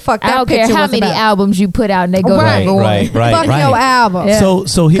 That's what the fuck that I don't picture care how was many about. albums you put out and they go Right, number one. right. Fuck your album. Yeah.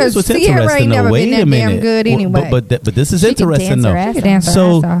 So here's 'Cause what's Sierra interesting ain't though. never Wait been a that minute. damn good anyway. But this is She can interesting dance her though. ass She can dance her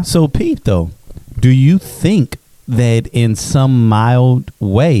ass off. So Pete though, do you think that in some mild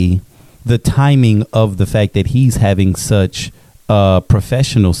way, the timing of the fact that he's having such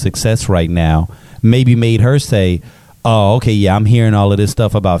professional success right now maybe made her say, oh, okay, yeah, I'm hearing all of this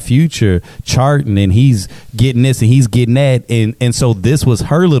stuff about Future charting and he's getting this and he's getting that. And so this was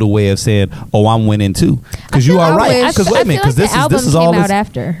her little way of saying, oh, I'm winning too. Because you are right. Because wait a minute, because this is all out this.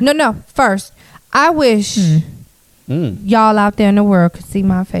 after. No. First, I wish y'all out there in the world could see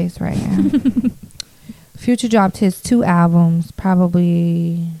my face right now. Future dropped his 2 albums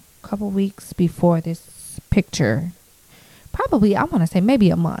probably a couple weeks before this picture. Probably, I want to say maybe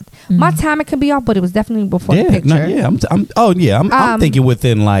a month. My timing could be off, but it was definitely before the picture. I'm thinking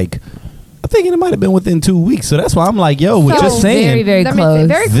within like, I'm thinking it might have been within 2 weeks. So that's why I'm like, yo, we're So just saying. very, very Let me close. say,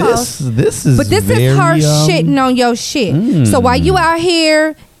 very close. This is But this very, is her shitting on your shit. So while you out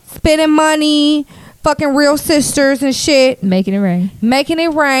here spending money, fucking real sisters and shit, Making it rain. making it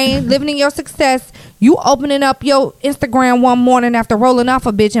rain, living in your success, you opening up your Instagram one morning after rolling off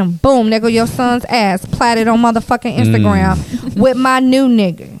a bitch and boom, there go your son's ass platted on motherfucking Instagram with my new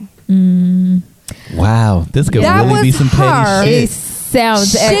nigga. Wow, this could That really be was some her. petty It shit.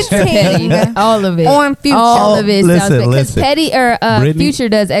 sounds extra Shitting petty. All of it. on Future. All of it Listen, sounds petty. Because listen. petty or Brittany- Future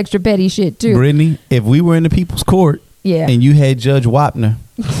does extra petty shit too. Brittany, if we were in the people's court Yeah. and you had Judge Wapner,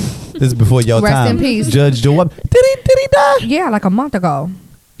 this is before your Rest time. in peace. Judge Joe Wapner. Did he die? Yeah, like a month ago.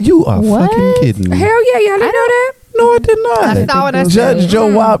 You are What? fucking kidding me. Hell yeah, y'all didn't know that? No, I did not. That's not what I Judge said. Joe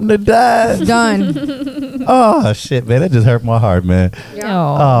Wapner died. Done. Oh shit, man, that just hurt my heart, man. Oh.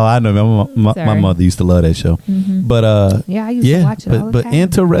 Oh, I know, man. My Sorry. mother used to love that show. But Yeah, I used to watch it all the but time.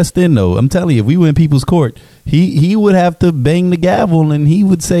 interesting though. I'm telling you, if we were in people's court, he would have to bang the gavel and he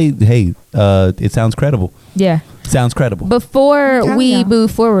would say, "Hey, it sounds credible. Yeah. Sounds credible. Before we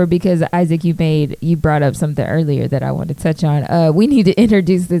move forward, because Isaac, you brought up something earlier that I want to touch on. We need to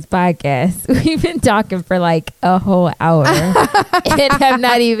introduce this podcast. We've been talking for like a whole hour and have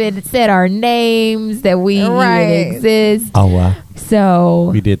not even said our names, that we even exist. Oh wow!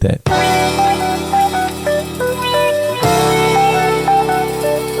 So we did that.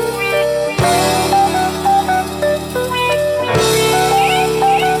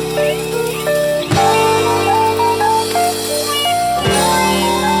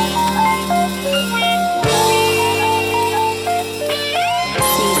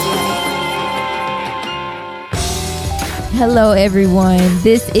 hello, everyone.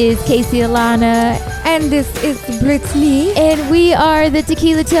 This is Casey Alana. And this is Brittany. And we are the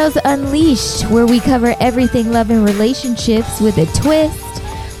Tequila Tales Unleashed, where we cover everything love and relationships with a twist.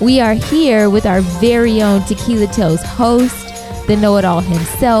 We are here with our very own Tequila Tales host, the know-it-all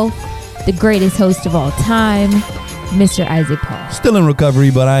himself, the greatest host of all time, Mr. Isaac Paul. Still in recovery,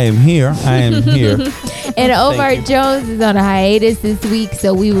 but I am here. And Omar Jones is on a hiatus this week,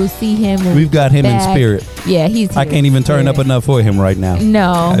 so we will see him. We've got him in spirit. Yeah, he's here. I can't even turn up enough for him right now.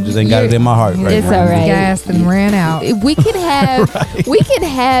 No, I just ain't got it in my heart right it's now. All right. Gassed and ran out. We can have we can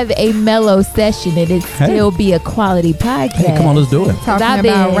have a mellow session and it still be a quality podcast. Hey, come on, let's do it. Talking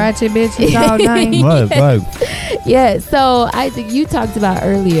about ratchet bitches all night. Right. Yeah. So Isaac, you talked about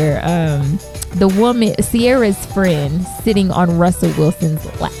earlier the woman, Sierra's friend, sitting on Russell Wilson's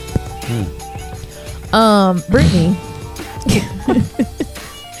lap. Brittany.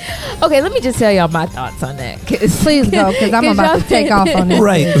 Okay, let me just tell y'all my thoughts on that. Please go, because I'm about to take off on this.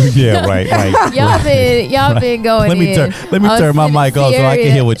 Right. Yeah, right. Y'all been going let me turn my mic off so I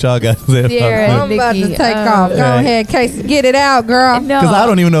can hear what y'all got to say. I'm about to take off. Go ahead, Casey. Get it out, girl. Because I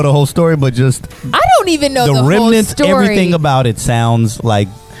don't even know the whole story, but just I don't even know the remnants, whole story. everything about it sounds like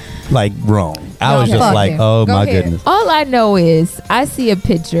wrong. I was just like, oh my goodness. All I know is I see a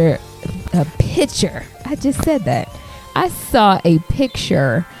picture. I just said that. I saw a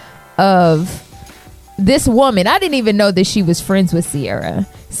picture of this woman. I didn't even know that she was friends with Sierra,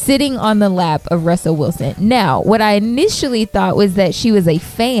 sitting on the lap of Russell Wilson. Now, what I initially thought was that she was a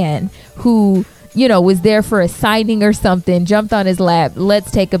fan who, was there for a signing or something, jumped on his lap,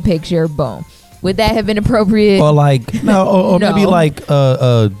 let's take a picture, boom. Would that have been appropriate? Or maybe like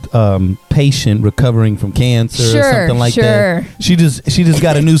a patient recovering from cancer or something like that. She just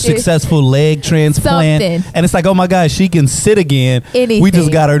got a new successful leg transplant, and it's like, oh my gosh, she can sit again. Anything. We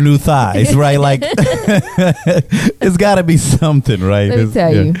just got her new thighs, right? Like it's got to be something, right? Let me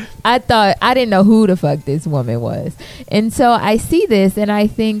tell you, I didn't know who the fuck this woman was, and so I see this and I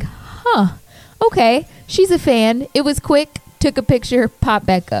think, okay, she's a fan. It was quick. Took a picture, popped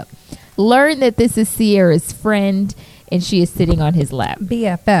back up. Learn that this is Sierra's friend and she is sitting on his lap.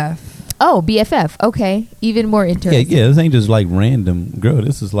 BFF. Oh, BFF. Okay. Even more interesting. Yeah, this ain't just like random girl.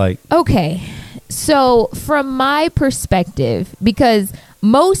 This is like... Okay. So from my perspective, because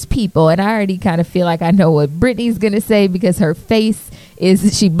most people, and I already kind of feel like I know what Brittany's going to say because her face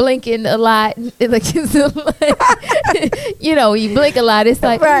is, she blinking a lot. Like, you blink a lot. It's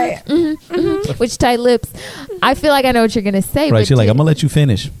like, right. With tight lips. I feel like I know what you're going to say. Right. She's like, I'm going to let you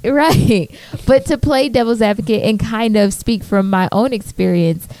finish. Right. But to play devil's advocate and kind of speak from my own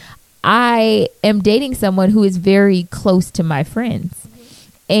experience, I am dating someone who is very close to my friends.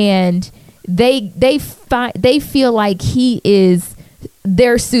 And they feel like he is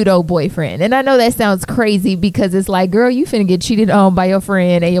their pseudo boyfriend. And I know that sounds crazy because it's like, girl, you finna get cheated on by your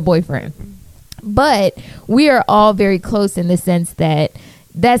friend and your boyfriend. But we are all very close in the sense that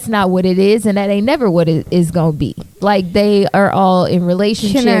that's not what it is, and that ain't never what it is gonna be. Like, they are all in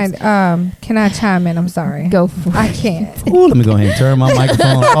relationships. Can I chime in? I'm sorry. Go for it. I can't. Ooh, let me go ahead and turn my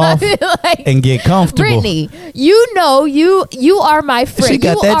microphone off and get comfortable. Brittany, you are my friend. She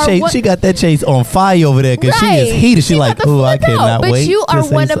got that chase on fire over there because she is heated. She like, ooh, I cannot wait. But you are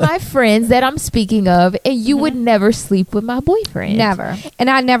one of my friends that I'm speaking of, and you would never sleep with my boyfriend. Never. And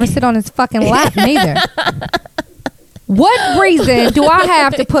I never sit on his fucking lap neither. What reason do I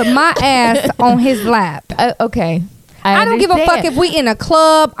have to put my ass on his lap? Okay. I don't give a fuck if we in a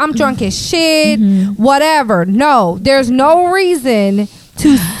club, I'm drunk as shit, whatever. No, there's no reason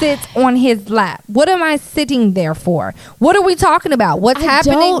to sit on his lap. What am I sitting there for? What are we talking about? What's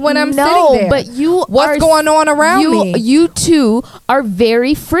happening when I'm sitting there? But what's going on around me? You two are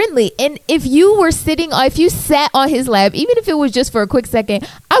very friendly. And if you sat on his lap, even if it was just for a quick second,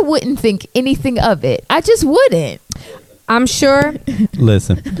 I wouldn't think anything of it. I just wouldn't. I'm sure.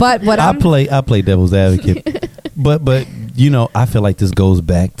 Listen, but what I play devil's advocate, but I feel like this goes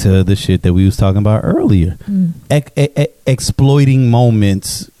back to the shit that we was talking about earlier, exploiting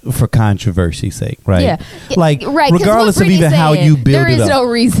moments for controversy's sake, right? Yeah. Like, right, regardless of even how you build there it is up. no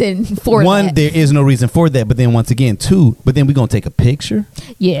reason for One, that. there is no reason for that. But then once again, two, but then we're going to take a picture.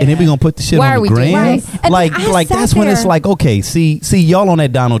 Yeah. And then we're going to put the shit Why on are the we doing gram. this? And Like I sat that's when it's there- like, okay, see y'all on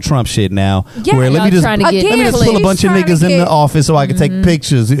that Donald Trump shit now. Yeah, where let y'all me just trying to get let me just clicks. pull a bunch of Trying to niggas in get- the office so I can take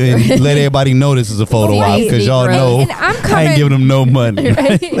pictures and let everybody know this is a photo op Right. because y'all Right. know And I'm I ain't coming- giving them no money.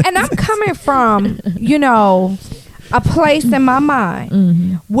 And I'm coming from, a place in my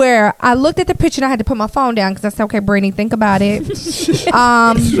mind where I looked at the picture and I had to put my phone down because I said, okay, Brittany, think about it.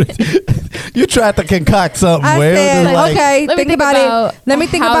 You tried to concoct something. I where it said, was like, okay, let me think about it. Let me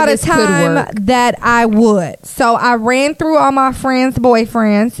think how about a this could time work. that I would. So I ran through all my friends'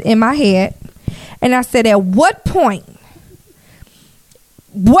 boyfriends in my head, and I said, at what point,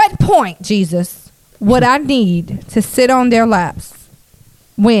 Jesus, would I need to sit on their laps?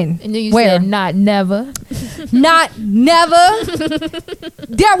 When? And then you Where? said not never. Not never.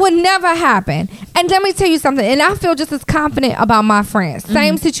 That would never happen. And let me tell you something. And I feel just as confident about my friends.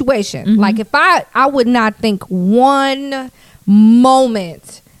 Same situation. Like if I would not think one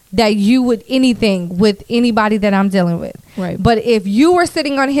moment that you would anything with anybody that I'm dealing with. Right. But if you were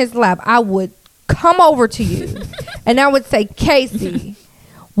sitting on his lap, I would come over to you and I would say, Casey,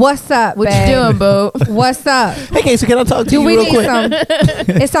 what's up, What babe? you doing, boo? What's up? hey, Casey, can I talk to Do you we real need quick? some?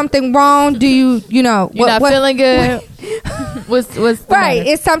 Is something wrong? Do you know? You're not feeling good. What's the Right, matter?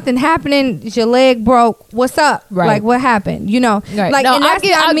 is something happening? Is your leg broke? What's up? Right. Like what happened? Right. Like No, and that's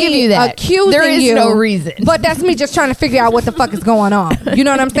I'll not me give you that. accusing There is you, no reason. but that's me just trying to figure out what the fuck is going on. You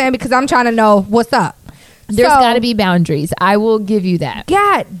know what I'm saying? Because I'm trying to know what's up. There's So, got to be boundaries. I will give you that.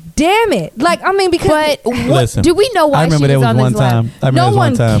 God damn it! Like I mean, because But Listen, do we know why I remember she there was was on one this lap? time. I remember no there was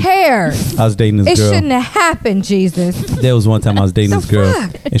one one time cares. I was dating this It girl. shouldn't have happened, Jesus. There was one time I was dating The this girl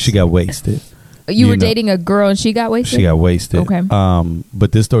fuck? and she got wasted. You were know. dating a girl and she got wasted? She got wasted. Okay.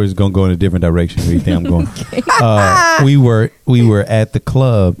 But this story is gonna go in a different direction. Where you think I'm going? We were at the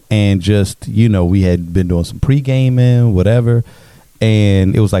club and just we had been doing some pre-gaming, whatever,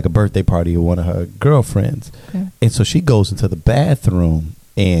 and it was like a birthday party of one of her girlfriends. Okay. And so she goes into the bathroom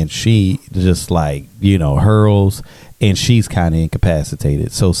and she just hurls, and she's kind of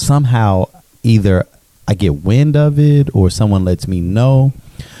incapacitated. So somehow either I get wind of it or someone lets me know.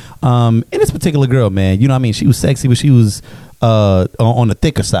 And this particular girl, man, she was sexy, but she was on the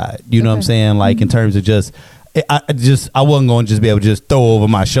thicker side. You know what I'm saying? Like in terms of I wasn't going to just be able to just throw over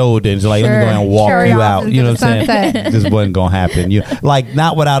my shoulder and just like, let me go ahead and walk Carry you off out. into You know the what I'm saying? sunset. Just wasn't going to happen. Like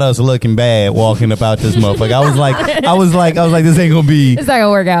not without us looking bad walking about this motherfucker. I was like, this ain't going to be, It's not going to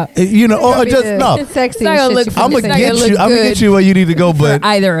work out. or just no. Sexy. It's not gonna shit look you for- I'm It's gonna not get gonna you. look I'm gonna good get you where you need to go, For but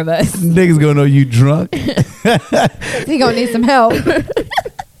either of us. niggas gonna know you drunk. He gonna need some help.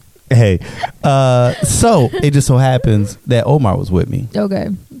 Hey, so it just so happens that Omar was with me. Okay.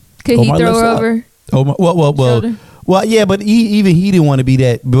 Could he Omar throw left her side. over? Omar, Shoulder? well, yeah, but he didn't want to be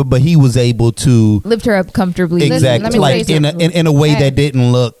that, but he was able to Lift her up comfortably. exactly let me like tell you in a way Hey. that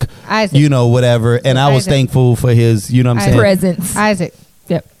didn't look, Isaac. whatever. And I was Isaac. thankful for his, you know what I'm saying. Presence. Isaac.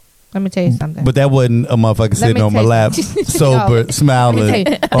 Yep. Let me tell you something. But that wasn't a motherfucker sitting me on my tell you lap, something. sober, No. smiling Let me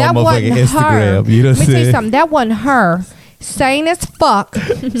tell you, on that motherfucking wasn't her. Instagram. You know Let what me I'm tell you saying? something. That wasn't her sane as fuck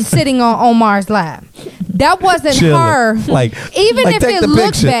sitting on Omar's lap. That wasn't Chilling. her. Like, Even like, if take it the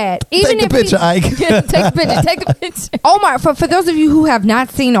looked picture. bad. Even Take the if picture, Ike. Take the picture. Take the picture. Omar, for those of you who have not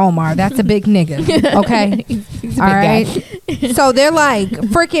seen Omar, that's a big nigga. Okay? He's a All big right. So they're like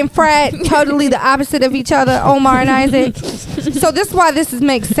freaking frat, totally the opposite of each other, Omar and Isaac. So this is why this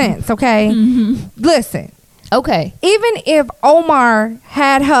makes sense, okay? Listen, Okay. even if Omar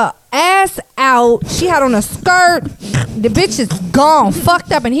had her ass out, she had on a skirt, the bitch is gone,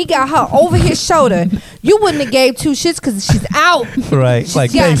 fucked up, and he got her over his shoulder, you wouldn't have gave two shits because she's out. Right.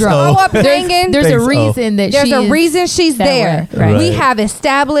 Like, She got thanks, throw O. up hanging. There's a Thanks, O. reason that There's she a is reason she's that there. way. Right. We Right. have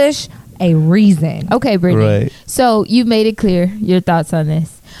established a reason. Okay, Brittany. Right. So you've made it clear your thoughts on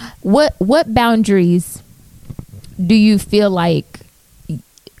this. What boundaries do you feel like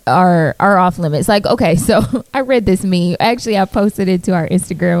are off limits? Like, okay, so I read this meme. Actually, I posted it to our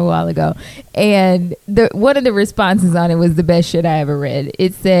Instagram a while ago, and one of the responses on it was the best shit I ever read.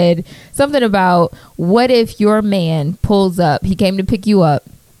 It said something about, what if your man pulls up, he came to pick you up,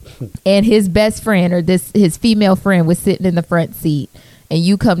 and his best friend or his female friend was sitting in the front seat, and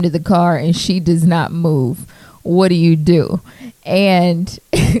you come to the car and she does not move. What do you do? And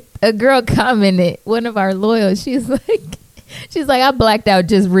a girl commented, one of our loyals, she's like, I blacked out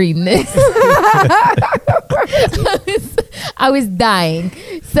just reading this. I was dying.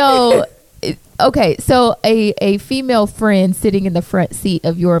 So, okay, so a female friend sitting in the front seat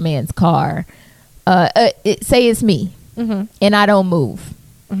of your man's car, say it's me, and I don't move.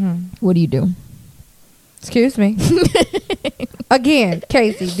 what do you do? Excuse me. Again,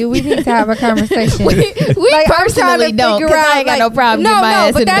 Casey, do we need to have a conversation? we like, personally don't, because I ain't got no problem getting my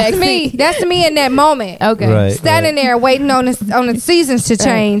ass in the back seat. That's me in that moment. Okay. Right, Standing there waiting on the seasons to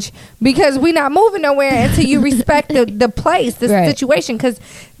change because we're not moving nowhere until you respect the place, the situation, because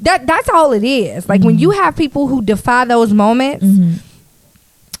that's all it is. Like when you have people who defy those moments.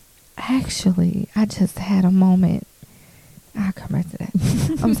 Actually, I just had a moment. I'll come back to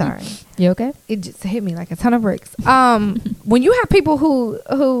that. I'm sorry. You okay? It just hit me like a ton of bricks. When you have people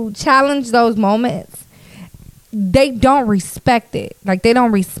who challenge those moments, they don't respect it. Like they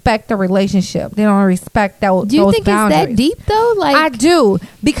don't respect the relationship. They don't respect those boundaries. Do you think it's that deep though? Like I do,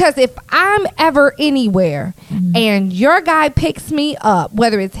 because if I'm ever anywhere and your guy picks me up,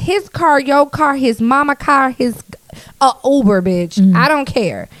 whether it's his car, your car, his mama car, his Uber, bitch, I don't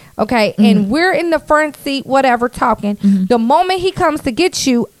care. Okay, and we're in the front seat, whatever, talking. The moment he comes to get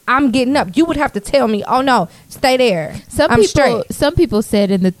you, I'm getting up. You would have to tell me, oh no, stay there. Some people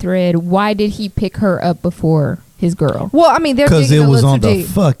said in the thread, why did he pick her up before his girl? Well, I mean, because it was on the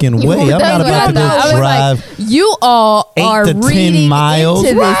fucking way. I'm not about to go drive. Like, you all 8 are to 10 reading miles,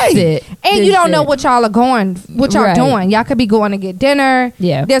 into right? This And you don't know what y'all are going, what y'all doing. Y'all could be going to get dinner.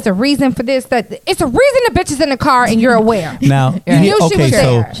 Yeah, there's a reason for this. That it's a reason the bitch is in the car and you're aware. Now,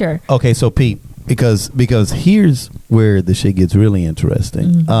 okay, so Pete, because here's where the shit gets really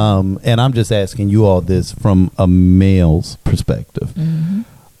interesting. And I'm just asking you all this from a male's perspective.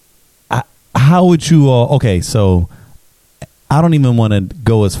 How would you all? Okay, so I don't even want to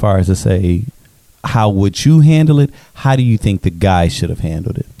go as far as to say how would you handle it. How do you think the guy should have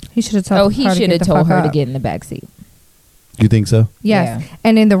handled it? He should have told. He should have told her to get in the back seat. You think so? Yes. Yeah.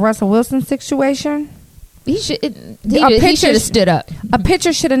 And in the Russell Wilson situation, he should have stood up. A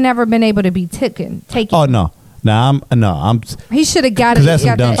picture should have never been able to be taken. Oh no. I'm. He should have got it. That's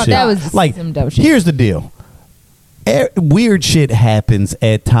some dumb shit. That was like some dumb shit. Here's the deal. Weird shit happens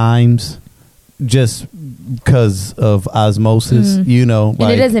at times. Just because of osmosis, you know,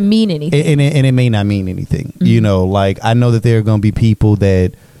 like, and it doesn't mean anything, and it may not mean anything. You know, like I know that there are going to be people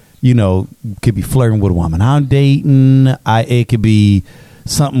that, you know, could be flirting with a woman I'm dating. It could be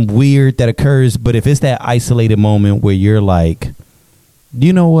something weird that occurs, but if it's that isolated moment where you're like,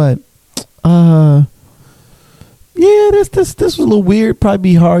 you know what, yeah, this was a little weird.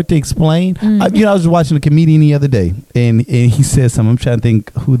 Probably be hard to explain. I was watching a comedian the other day, and he said something. I'm trying to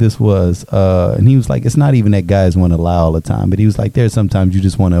think who this was, and he was like, "It's not even that guys want to lie all the time, but he was like, there's sometimes you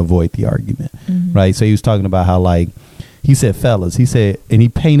just want to avoid the argument, right?" So he was talking about how, like, he said, "Fellas," he said, and he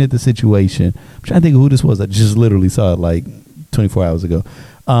painted the situation. I'm trying to think of who this was. I just literally saw it like 24 hours ago,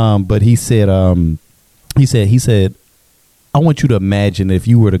 but he said, I want you to imagine if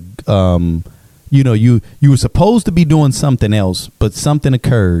you were to you know, you were supposed to be doing something else, but something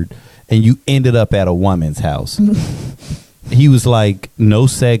occurred and you ended up at a woman's house. He was like, no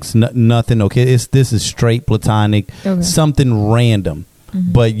sex, nothing. Okay, this is straight platonic, something random.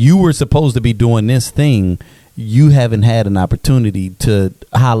 But you were supposed to be doing this thing. You haven't had an opportunity to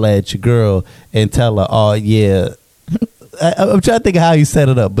holler at your girl and tell her, oh, yeah. I'm trying to think of how he set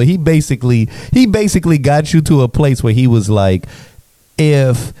it up. But he basically got you to a place where he was like,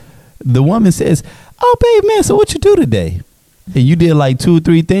 if the woman says, oh, babe, man, so what you do today? And you did like 2 or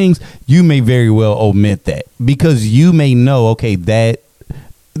 3 things, you may very well omit that because you may know, okay, that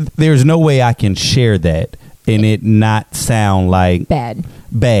there's no way I can share that and it not sound like bad.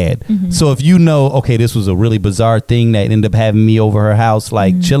 So if you know, okay, this was a really bizarre thing that ended up having me over her house,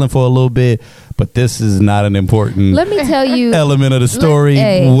 like chilling for a little bit, but this is not an important let me tell you element of the story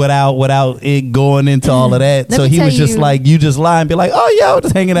without it going into all of that. So he was just like, you just lie and be like, oh yeah, I was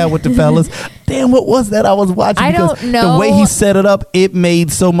just hanging out with the fellas. Damn, what was that I was watching? I don't know. The way he set it up, it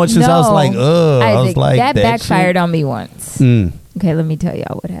made so much sense. I was like, I was like, that backfired on me once. Okay, let me tell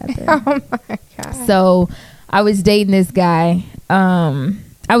y'all what happened. Oh my God. So I was dating this guy.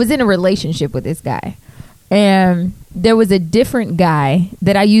 I was in a relationship with this guy. And there was a different guy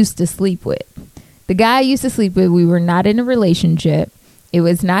that I used to sleep with. The guy I used to sleep with, we were not in a relationship. It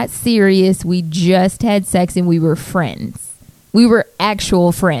was not serious. We just had sex and we were friends. We were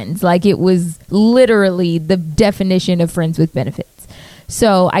actual friends. Like, it was literally the definition of friends with benefits.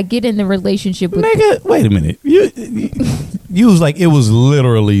 So I get in the relationship with... Nigga, wait a minute. You was like, it was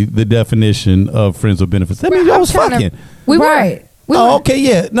literally the definition of friends with benefits. That means I was fucking. We were. Okay,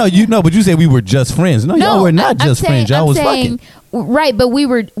 yeah. No, but you said we were just friends. No, y'all were not just friends. Y'all was fucking. Right, but we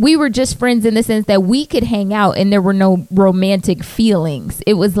were just friends in the sense that we could hang out and there were no romantic feelings.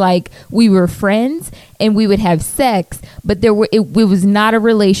 It was like we were friends and we would have sex, but it was not a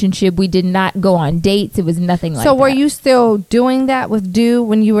relationship. We did not go on dates. It was nothing like that. So were you still doing that with Dew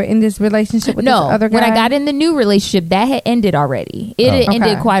when you were in this relationship with this other guy? When I got in the new relationship, that had ended already. It had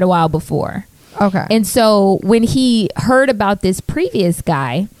ended quite a while before. Okay. And so when he heard about this previous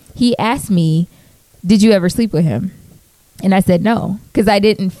guy, he asked me, "Did you ever sleep with him?" And I said no, because I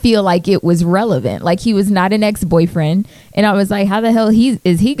didn't feel like it was relevant. Like, he was not an ex-boyfriend. And I was like, how the hell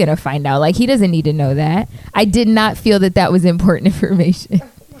is he going to find out? Like, he doesn't need to know that. I did not feel that was important information.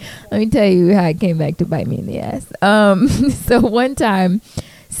 Let me tell you how it came back to bite me in the ass. So one time,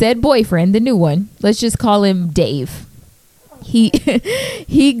 said boyfriend, the new one, let's just call him Dave.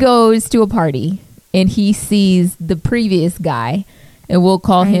 He goes to a party and he sees the previous guy, and we'll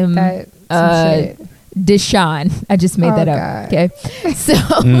call him Deshaun. I just made that up. God. Okay. So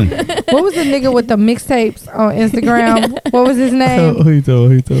what was the nigga with the mixtapes on Instagram? What was his name? Who you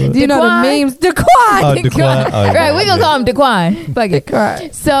told? Do you know the memes? Daquan. Right, we're gonna call him Daquan. Fuck it.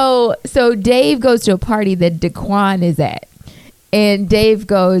 Right. So Dave goes to a party that Daquan is at. And Dave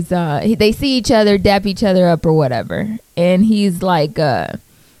goes, they see each other, dap each other up or whatever. And he's like,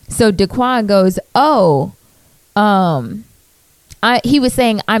 so Daquan goes, he was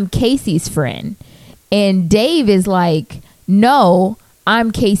saying, I'm Casey's friend. And Dave is like, no,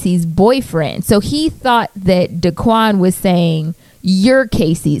 I'm Casey's boyfriend. So he thought that Daquan was saying, you're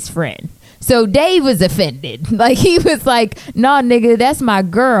Casey's friend. So Dave was offended. Like, he was like, nah, nigga, that's my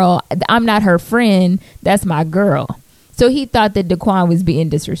girl. I'm not her friend. That's my girl. So he thought that Daquan was being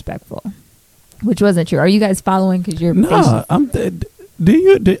disrespectful, which wasn't true. Are you guys following? Because you're wait a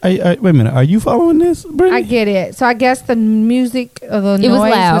minute. Are you following this, Brittany? I get it. So I guess the music, the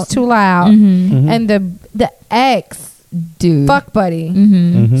noise was too loud, and the ex dude, fuck buddy,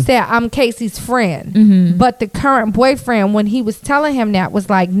 said, "I'm Casey's friend," but the current boyfriend, when he was telling him that, was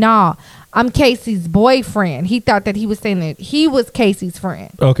like, "Nah, I'm Casey's boyfriend." He thought that he was saying that he was Casey's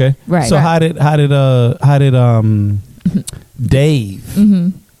friend. Okay, right. So how did Dave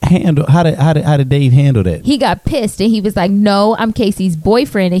handle? How did Dave handle that? He got pissed and he was like, "No, I'm Casey's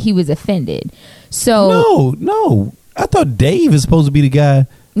boyfriend," and he was offended. So no, I thought Dave is supposed to be the guy.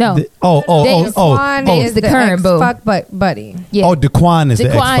 No. Daquan is the current fuck buddy. Yeah. Oh, Daquan is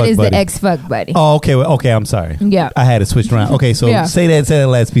the ex fuck buddy. Oh, okay. I'm sorry. Yeah. I had it switched around. Okay, so say that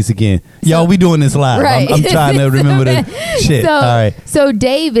last piece again. Y'all, we doing this live. Right. I'm trying to remember the shit. All right. So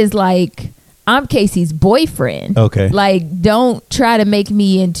Dave is like, I'm Casey's boyfriend. Okay. Like, don't try to make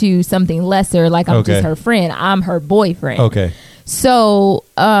me into something lesser. Like, I'm just her friend. I'm her boyfriend. Okay. So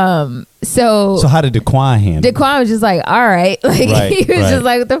how did Daquan handle it? Daquan was just like, all right. Like, he was just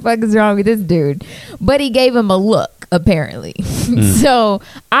like, what the fuck is wrong with this dude? But he gave him a look, apparently. So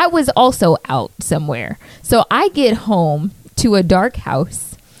I was also out somewhere. So I get home to a dark house.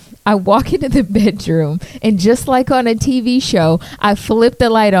 I walk into the bedroom, and just like on a TV show, I flip the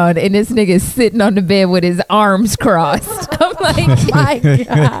light on, and this nigga is sitting on the bed with his arms crossed. I'm like, my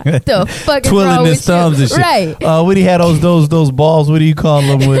God, the fuck is wrong with his thumbs and shit. Right. When he had those balls, what do you call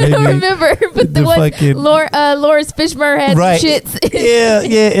them? I don't remember, but the fucking Lawrence Fishburne had some shits. yeah,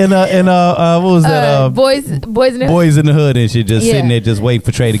 and what was that? Boys in the Hood. Boys in the Hood and shit, just sitting there, just waiting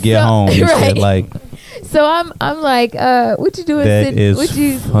for Trey to get home and shit, like. So I'm like, what you doing? What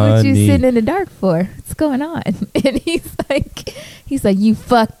you sitting in the dark for? What's going on? And he's like, you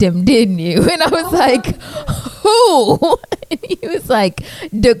fucked him, didn't you? And I was like, who? And he was like,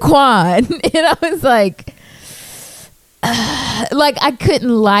 Daquan. And I was like I couldn't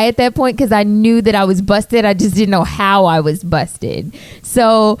lie at that point because I knew that I was busted. I just didn't know how I was busted.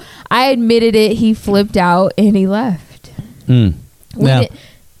 So I admitted it. He flipped out and he left.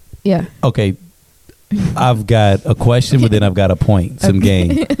 Yeah. Okay. I've got a question, but then I've got a point. Some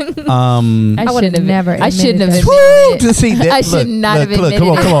game. I shouldn't have never. I shouldn't have admitted it. I should not have admitted it. Come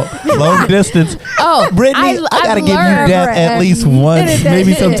on. Long distance. Oh, Brittany, I gotta give you that at least once,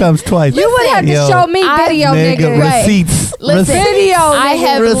 maybe sometimes twice. You would have to show me video, nigga. Receipts. Listen, video. I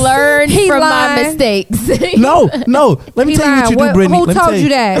have learned from my mistakes. No. Let me tell you what you do, Brittany. Who told you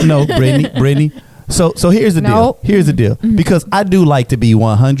that? No, Brittany. So here's the deal. Here's the deal. Because I do like to be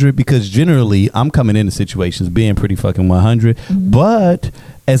 100 because generally I'm coming into situations being pretty fucking 100. But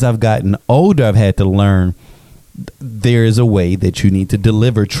as I've gotten older, I've had to learn there is a way that you need to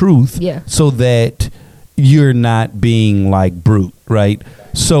deliver truth so that you're not being like brute, right?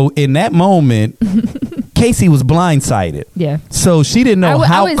 So in that moment, Casey was blindsided. Yeah. So she didn't know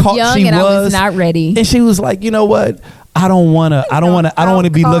how caught she was. I was not ready. And she was like, you know what? I don't want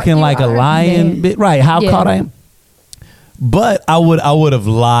to be looking like a lion. Right. How caught I am. But I would have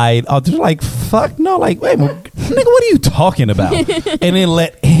lied. I was just like, fuck no. Like, wait, nigga, what are you talking about? And then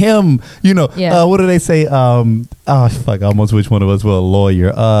let him, what do they say? Fuck, I almost wish one of us were a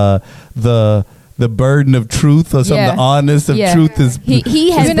lawyer. The burden of truth or something, the honest of truth is he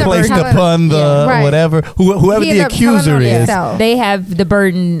has placed upon the whatever, whoever the accuser is. They have the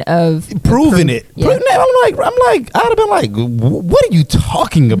burden of proving it. Yeah. I'm like, I'd have been like, what are you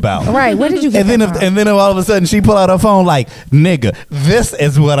talking about? Right. Where did you get and then all of a sudden she pull out her phone like, nigga, this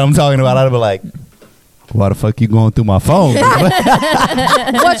is what I'm talking about. I'd have been like, why the fuck you going through my phone?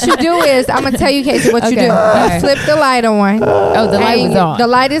 What you do is, I'm going to tell you, Casey, what you do. You flip the light on. Oh, the light was on. The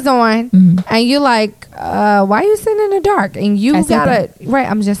light is on. And you're like, why are you sitting in the dark? And you got to, right,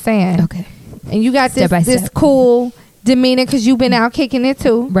 I'm just saying. Okay. And you got this cool demeanor because you've been out kicking it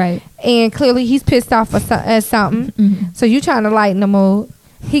too. Right. And clearly he's pissed off at something. So you trying to lighten the mood.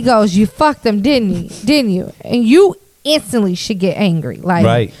 He goes, you fucked him, didn't you? And you instantly should get angry. Like,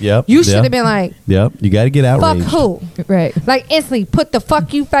 right. Yep. You should have been like, yep. You got to get outraged. Fuck who? Right. Like instantly put the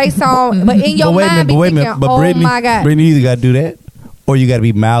fuck you face on, but in your mind be thinking, but Brittany, my God. Brittany, you either got to do that or you got to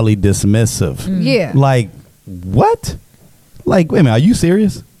be mildly dismissive. Yeah. Like, what? Like, wait a minute, are you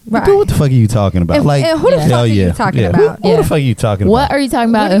serious? Right. Dude, what the fuck are you talking about? And who the fuck are you talking about? Who the fuck are you talking about? What are you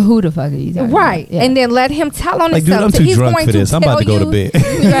talking about and who the fuck are you talking about? Right. Yeah. And then let him tell on like, himself. Dude, I'm too drunk for this. I'm about to go to bed.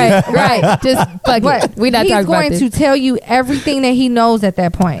 right. Just fuck it. We're not talking about this. He's going to tell you everything that he knows at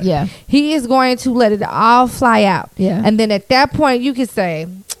that point. Yeah. He is going to let it all fly out. Yeah. And then at that point, you can say,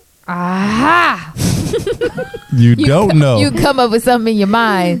 aha. You don't know. You come up with something in your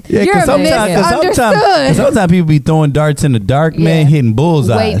mind. Yeah, You're misunderstood. Sometimes people be throwing darts in the dark, man, hitting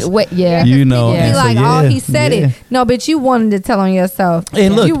bullseyes. Wait, yeah. You know. Be like, he said it. No, but you wanted to tell on yourself.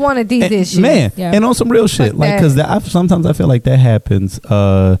 And look, you wanted these issues. Man, and on some real shit. Like, because sometimes I feel like that happens,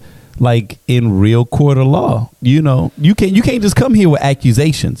 like, in real court of law. You know, you can't just come here with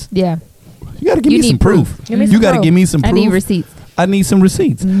accusations. Yeah. You got to give me some proof. You got to give me some proof. I need receipts. I need some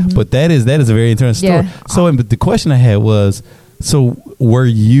receipts. But that is a very interesting story. So, but the question I had was, so were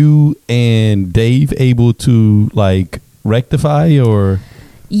you and Dave able to like rectify or?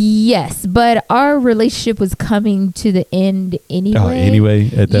 Yes, but our relationship was coming to the end anyway. Anyway,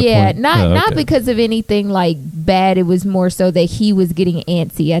 at that point? Yeah, not because of anything like bad. It was more so that he was getting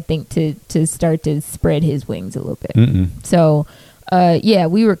antsy, I think, to start to spread his wings a little bit. So,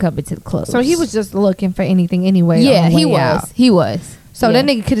 we were coming to the close. So he was just looking for anything anyway. Yeah, he was. He was. So that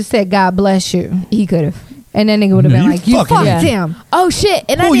nigga could have said, God bless you. He could have. And that nigga would have been like, you fucked him. Oh, shit.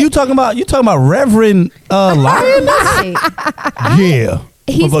 And you talking about Reverend Lion? Yeah.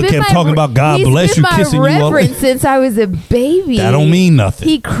 He's been kept talking about God bless you, kissing you all. Since I was a baby. That don't mean nothing.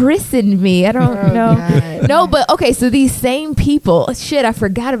 He christened me. I don't know. God. No, but okay, so these same people, shit, I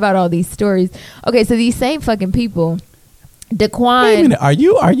forgot about all these stories. Okay, so these same fucking people, Daquan. Wait a minute, are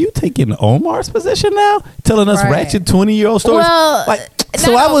you taking Omar's position now? Telling us ratchet 20-year-old stories? Well, like,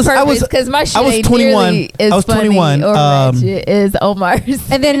 so I was because my shit I was 21. I was 21. Or ratchet is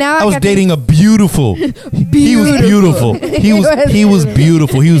Omar's. And then now I was dating a beautiful. He was beautiful. He was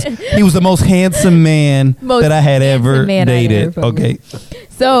beautiful. He was the most handsome man that I had ever dated. Okay.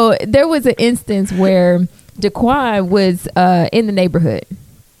 So there was an instance where Daquan was in the neighborhood.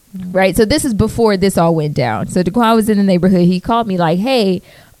 Right. So this is before this all went down. So Daquan was in the neighborhood. He called me like, hey,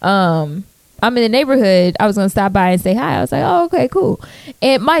 I'm in the neighborhood. I was going to stop by and say hi. I was like, oh, okay, cool.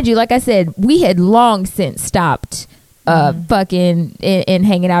 And mind you, like I said, we had long since stopped fucking and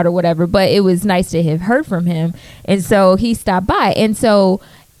hanging out or whatever. But it was nice to have heard from him. And so he stopped by. And so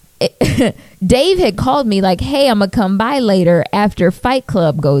Dave had called me like, hey, I'm going to come by later after Fight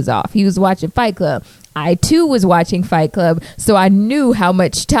Club goes off. He was watching Fight Club. I, too, was watching Fight Club, so I knew how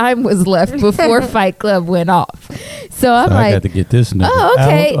much time was left before Fight Club went off. So I'm like, I got to get this nigga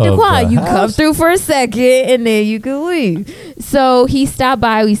okay, Daquan, you house. come through for a second, and then you can leave. So he stopped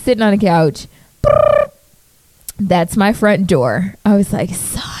by. We sitting on the couch. That's my front door. I was like,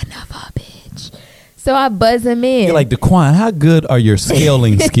 son of a bitch. So I buzz him in. You're like, Daquan, how good are your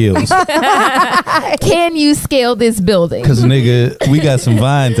scaling skills? Can you scale this building? Because, nigga, we got some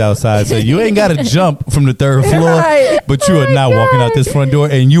vines outside, so you ain't got to jump from the third floor, but you are not walking out this front door,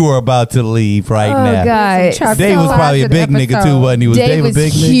 and you are about to leave right now. God. Dave was probably a big nigga, too, wasn't he? Was Dave a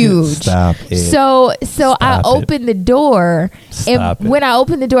big huge. Nigga? Stop it. So I opened the door, when I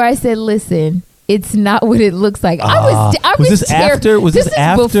opened the door, I said, listen, it's not what it looks like. I was this after? Was this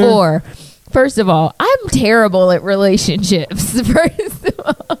after? Before. First of all, I'm terrible at relationships. First of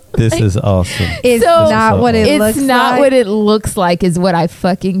This is awesome. It's So, not what it looks like. It's not what it looks like is what I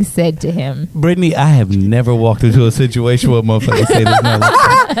fucking said to him. Brittany, I have never walked into a situation where a motherfucker say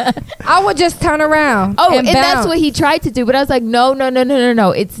this. I would just turn around. Oh, and that's bounce. what he tried to do. But I was like, no.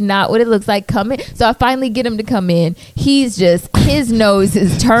 It's not what it looks like. Come in. So I finally get him to come in. He's just, his nose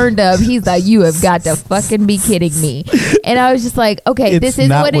is turned up. He's like, you have got to fucking be kidding me. And I was just like, okay, It's this is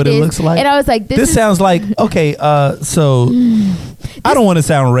not what what it it is. looks like. And I was like, This sounds like, okay, so I don't want to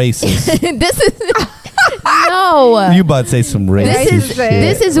sound racist. this is no. You about to say some racist shit.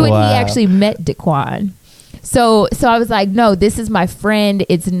 This is when Wow. he actually met Daquan. So I was like, no, this is my friend.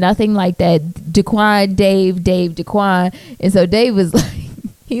 It's nothing like that. Daquan, Dave, Daquan. And so Dave was like,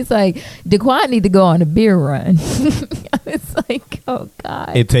 he's like, Daquan need to go on a beer run. I was like, oh God.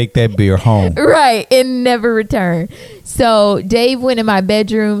 And take that beer home. Right, and never return. So Dave went in my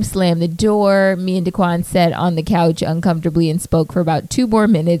bedroom, slammed the door. Me and Daquan sat on the couch uncomfortably and spoke for about 2 more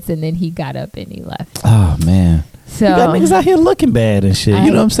minutes, and then he got up and he left. Oh, man. So You got niggas out here looking bad and shit.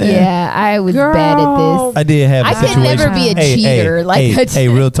 You know what I'm saying? Yeah, I was bad at this. I did have a I situation. can never be a cheater. Hey,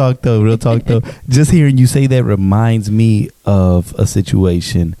 real talk though. Just hearing you say that reminds me of a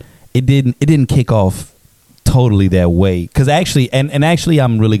situation. It didn't kick off totally that way because actually, and actually,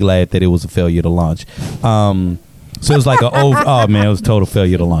 I'm really glad that it was a failure to launch. So it was like oh man, it was a total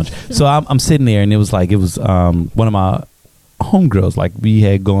failure to launch. So I'm sitting there and it was one of my homegirls. Like we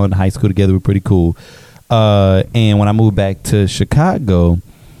had gone to high school together. We were pretty cool. And when I moved back to Chicago,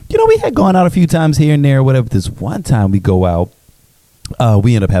 we had gone out a few times here and there or whatever. This one time we go out,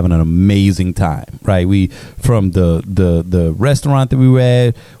 we end up having an amazing time, right? We, from the restaurant that we were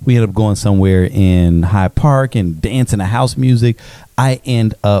at, we ended up going somewhere in Hyde Park and dancing to house music. I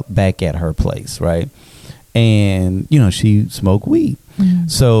end up back at her place, right? And, she smoked weed. Mm-hmm.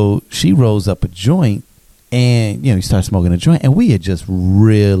 So she rolls up a joint and, he started smoking a joint and we had just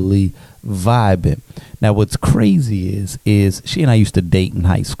really vibing. Now what's crazy is she and I used to date in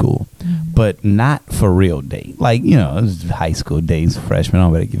high school, but not for real date. Like, it was high school days, freshman. I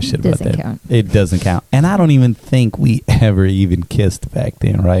don't really give a shit about that. Count. It doesn't count. And I don't even think we ever even kissed back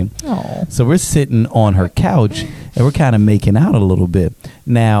then, right? Oh. So we're sitting on her couch and we're kind of making out a little bit.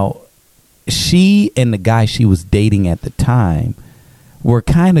 Now, she and the guy she was dating at the time were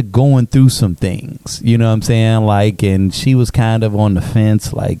kind of going through some things, you know what I'm saying? Like, and she was kind of on the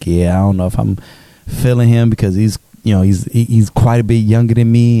fence, like, yeah, I don't know if I'm feeling him because he's quite a bit younger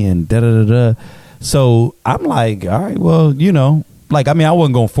than me and da-da-da-da. So I'm like, all right, well, I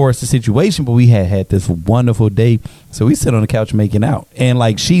wasn't going to force the situation, but we had this wonderful day. So we sit on the couch making out and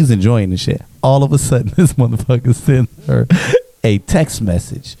like, she's enjoying the shit. All of a sudden, this motherfucker sends her a text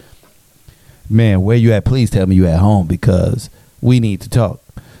message. Man, where you at? Please tell me you at home because we need to talk.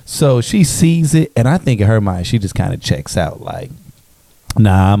 So she sees it, and I think in her mind, she just kind of checks out like,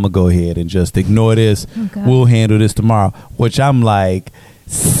 nah, I'm going to go ahead and just ignore this. Okay. We'll handle this tomorrow, which I'm like,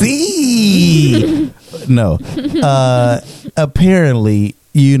 see? No. Apparently,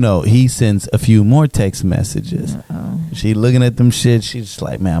 he sends a few more text messages. Uh-oh. She looking at them shit. She's just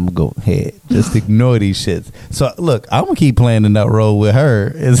like, man, I'm going to go ahead. Just ignore these shits. So, look, I'm going to keep playing the nut role with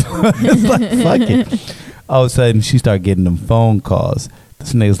her. It's like, fuck it. All of a sudden, she started getting them phone calls.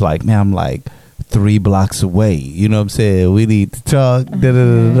 This nigga's like, man, I'm like 3 blocks away. You know what I'm saying? We need to talk.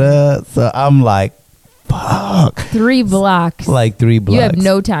 Da-da-da-da. So I'm like, fuck. 3 blocks. Like 3 blocks. You have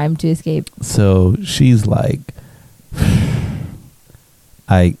no time to escape. So she's like,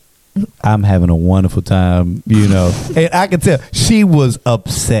 I'm having a wonderful time, And I could tell she was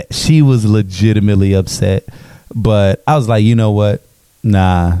upset. She was legitimately upset. But I was like, you know what?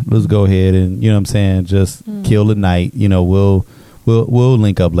 Nah, let's go ahead and, just kill the night. We'll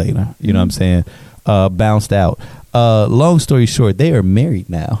link up later. You know what I'm saying? Bounced out. Long story short, they are married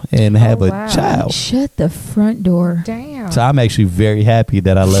now and have a child. Shut the front door. Damn. So I'm actually very happy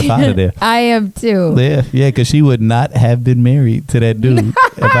that I left out of there. I am too. Yeah, because she would not have been married to that dude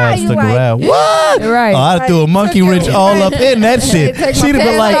if I had stuck around. What? Right. Oh, I threw a monkey wrench all up in that shit. She'd have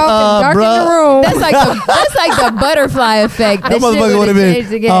been like, bro. That's like the butterfly effect. That motherfucker would have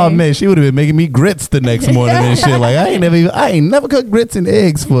been. Oh man, she would have been making me grits the next morning and shit. Like I ain't never cooked grits and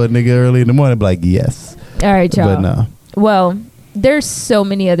eggs for a nigga early in the morning. Be like, yes. All right, y'all. But no. Well, there's so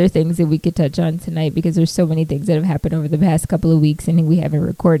many other things that we could touch on tonight because there's so many things that have happened over the past couple of weeks and we haven't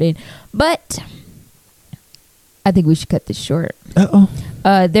recorded. But I think we should cut this short.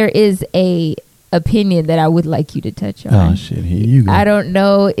 There is a opinion that I would like you to touch on. Oh shit, here you go. I don't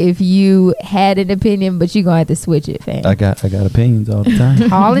know if you had an opinion, but you're gonna have to switch it, fam. I got opinions all the time.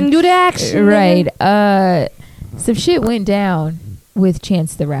 Calling you to action. Right. Some shit went down with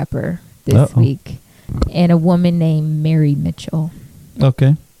Chance the Rapper this week and a woman named Mary Mitchell.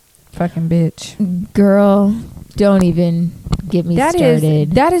 Okay. Fucking bitch. Girl, don't even get me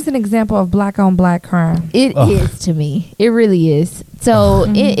started. That is an example of black on black crime. It is to me. It really is. So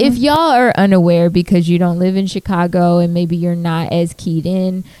if y'all are unaware because you don't live in Chicago and maybe you're not as keyed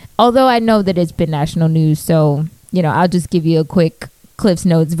in, although I know that it's been national news, so, you know, I'll just give you a quick Cliff's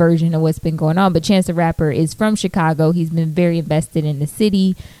Notes version of what's been going on. But Chance the Rapper is from Chicago. He's been very invested in the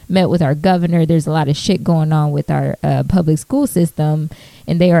city, met with our governor. There's a lot of shit going on with our public school system,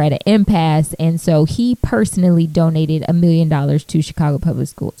 and they are at an impasse. And so he personally donated $1 million to Chicago public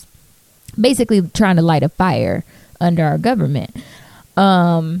schools, basically trying to light a fire under our government.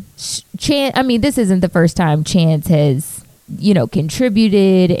 Chance, I mean, this isn't the first time Chance has, you know,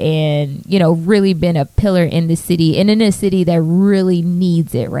 contributed and, you know, really been a pillar in the city, and in a city that really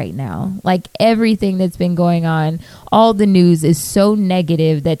needs it right now. Like, everything that's been going on, all the news is so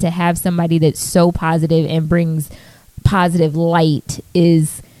negative that to have somebody that's so positive and brings positive light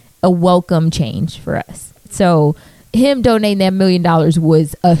is a welcome change for us. So him donating that $1 million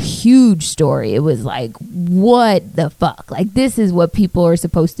was a huge story. It was like, what the fuck? Like, this is what people are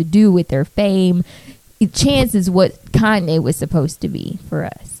supposed to do with their fame. Chance is what Kanye was supposed to be for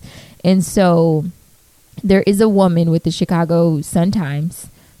us. And so there is a woman with the Chicago Sun-Times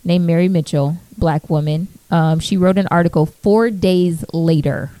named Mary Mitchell, black woman. She wrote an article 4 days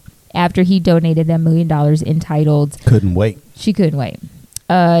later after he donated that $1 million entitled Couldn't Wait. She couldn't wait.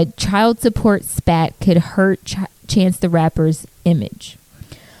 Child support spat could hurt Chance the Rapper's image.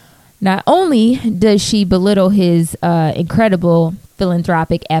 Not only does she belittle his incredible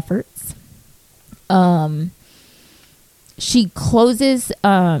philanthropic efforts, she closes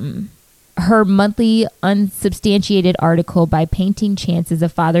her monthly unsubstantiated article by painting Chance as a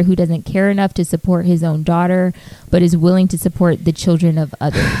father who doesn't care enough to support his own daughter, but is willing to support the children of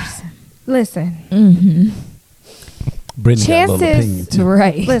others. Listen. Brittany got a little opinion too.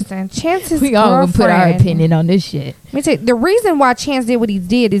 Right. Listen, Chance's we all gonna put our girlfriend- opinion on this shit. Let me tell you, the reason why Chance did what he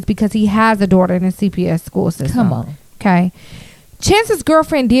did is because he has a daughter in the CPS school system. Come on. Okay. Chance's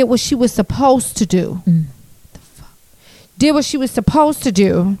girlfriend did what she was supposed to do. Did what she was supposed to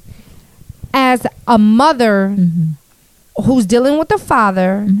do as a mother who's dealing with a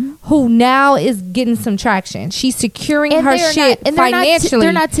father who now is getting some traction. She's securing her shit financially.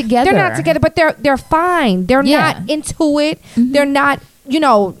 They're not together. They're not together, but they're fine. They're not into it. They're not, you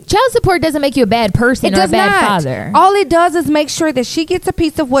know. Child support doesn't make you a bad person or a bad father. All it does is make sure that she gets a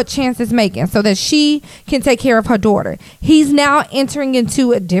piece of what Chance is making so that she can take care of her daughter. He's now entering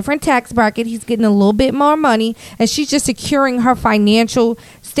into a different tax bracket. He's getting a little bit more money, and she's just securing her financial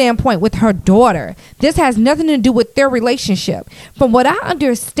standpoint with her daughter. This has nothing to do with their relationship. From what I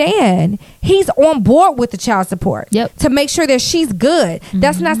understand, he's on board with the child support to make sure that she's good.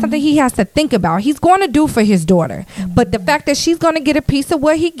 That's not something he has to think about. He's going to do for his daughter. But the fact that she's going to get a piece of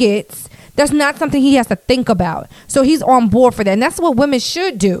what he gets, that's not something he has to think about. So he's on board for that. And that's what women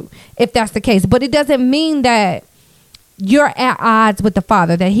should do if that's the case. But it doesn't mean that you're at odds with the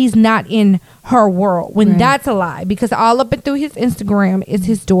father, that he's not in her world, when that's a lie, because all up and through his Instagram is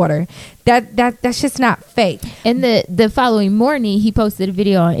his daughter. That's just not fake. And the following morning, he posted a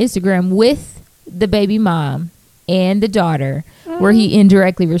video on Instagram with the baby mom and the daughter, where he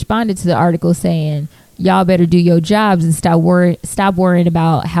indirectly responded to the article saying, y'all better do your jobs and stop worrying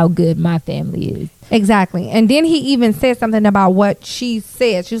about how good my family is. Exactly. And then he even said something about what she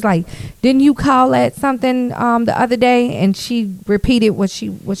said. She was like, didn't you call that something the other day? And she repeated what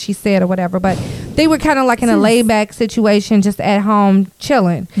she said or whatever. But they were kind of like in a laid back situation, just at home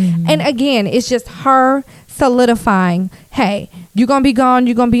chilling. And again, it's just her solidifying, hey, you're going to be gone.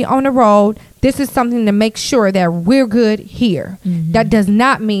 You're going to be on the road. This is something to make sure that we're good here. That does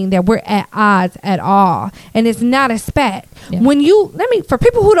not mean that we're at odds at all. And it's not a spat. When for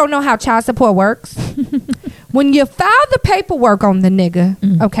people who don't know how child support works, when you file the paperwork on the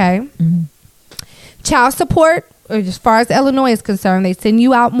nigga, okay, child support, as far as Illinois is concerned, they send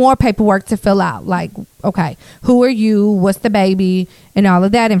you out more paperwork to fill out. Like, okay, who are you? What's the baby? And all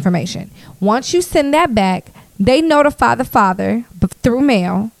of that information. Once you send that back, they notify the father through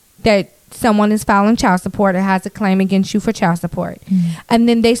mail that someone is filing child support or has a claim against you for child support. And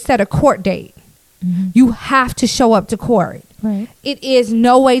then they set a court date. You have to show up to court. It is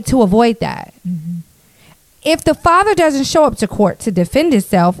no way to avoid that. If the father doesn't show up to court to defend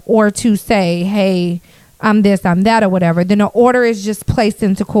himself or to say, hey, I'm this, I'm that, or whatever, then an order is just placed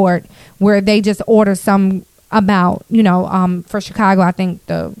into court where they just order some amount, for Chicago, I think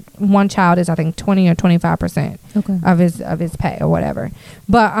the one child is, 20 or 25% of his pay or whatever.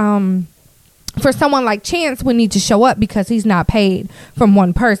 But for someone like Chance would need to show up because he's not paid from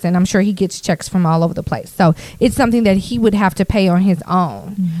one person. I'm sure he gets checks from all over the place. So it's something that he would have to pay on his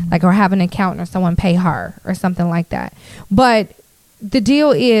own, like, or have an accountant or someone pay her or something like that. But the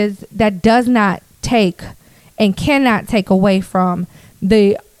deal is that does not take and cannot take away from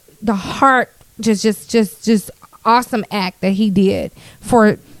the heart, just awesome act that he did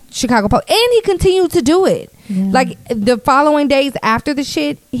for Chicago Post, and he continued to do it. Like the following days after the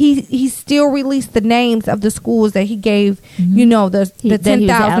shit, he still released the names of the schools that he gave, you know, the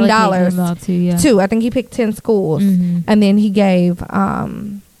 $10,000 to. I think he picked 10 schools, and then he gave. I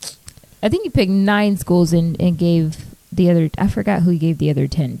think he picked 9 schools and gave the other. I forgot who he gave the other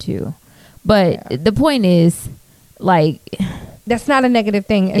 10 to, but the point is, like, that's not a negative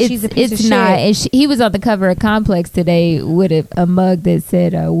thing. And she's a piece of shit. Not. And he was on the cover of Complex today with a mug that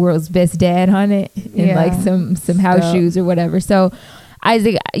said "World's Best Dad" on it, and like some house shoes or whatever. So,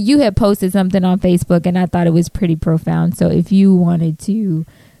 Isaac, you had posted something on Facebook, and I thought it was pretty profound. So, if you wanted to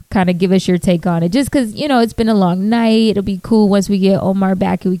kind of give us your take on it, just because, you know, it's been a long night, it'll be cool once we get Omar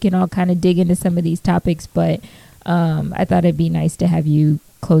back and we can all kind of dig into some of these topics. But I thought it'd be nice to have you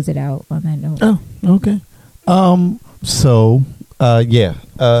close it out on that note. Oh, okay. I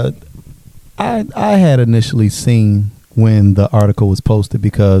had initially seen when the article was posted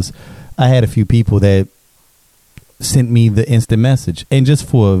because I had a few people that sent me the instant message, and just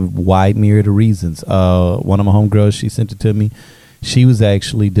for a wide myriad of reasons. One of my homegirls, she sent it to me. She was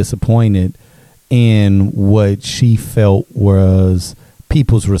actually disappointed in what she felt was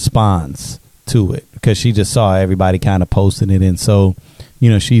people's response to it, because she just saw everybody kind of posting it. And so, you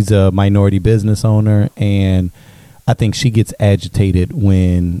know, she's a minority business owner, and I think she gets agitated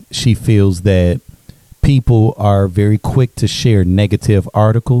when she feels that people are very quick to share negative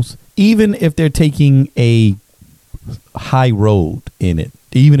articles, even if they're taking a high road in it.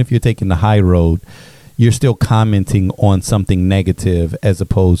 Even if you're taking the high road, you're still commenting on something negative as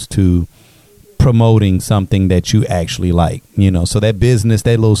opposed to promoting something that you actually like, you know. So that business,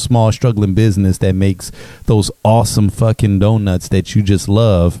 that little small struggling business that makes those awesome fucking donuts that you just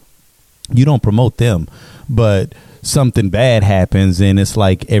love, you don't promote them. But something bad happens and it's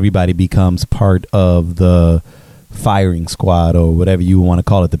like everybody becomes part of the firing squad or whatever you want to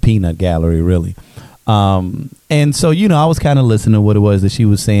call it, the peanut gallery, really. And so, you know, I was kind of listening to what it was that she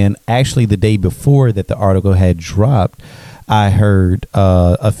was saying. Actually, the day before that the article had dropped, I heard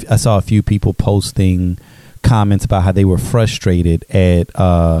I saw a few people posting comments about how they were frustrated at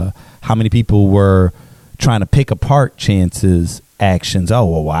how many people were trying to pick apart Chance's actions. Oh,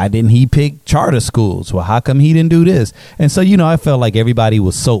 well, why didn't he pick charter schools? Well, how come he didn't do this? And so, you know, I felt like everybody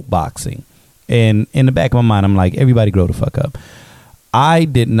was soapboxing. And in the back of my mind, I'm like, everybody grow the fuck up. I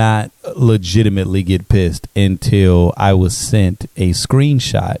did not legitimately get pissed until I was sent a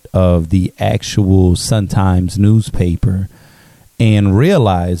screenshot of the actual Sun-Times newspaper and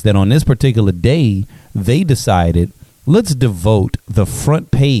realized that on this particular day, they decided, let's devote the front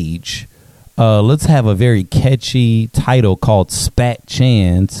page. Let's have a very catchy title called Spat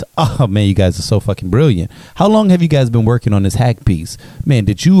Chance. Oh, man, you guys are so fucking brilliant. How long have you guys been working on this hack piece? Man,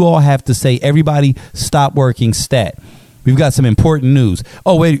 did you all have to say, everybody stop working stat? We've got some important news.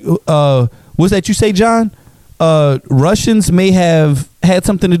 Oh, wait, what's that you say, John? Russians may have had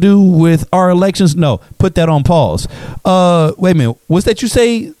something to do with our elections. No, put that on pause. Wait a minute. What's that you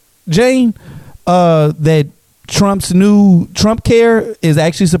say, Jane? That Trump's new Trump Care is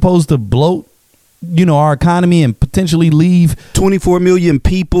actually supposed to bloat, you know, our economy and potentially leave 24 million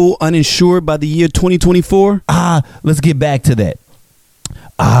people uninsured by the year 2024. Let's get back to that.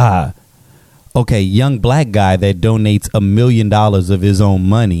 Okay, young black guy that donates $1 million of his own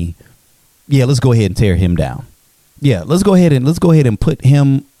money. Yeah, let's go ahead and tear him down. Yeah, let's go ahead and put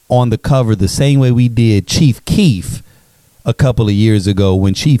him on the cover the same way we did Chief Keef a couple of years ago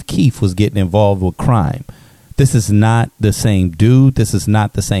when Chief Keef was getting involved with crime. This is not the same dude. This is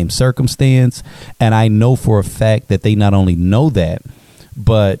not the same circumstance. And I know for a fact that they not only know that,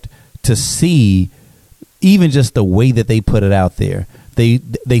 but to see even just the way that they put it out there,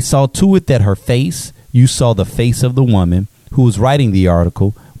 they saw to it that you saw the face of the woman who was writing the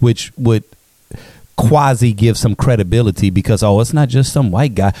article, which would quasi give some credibility because, oh, it's not just some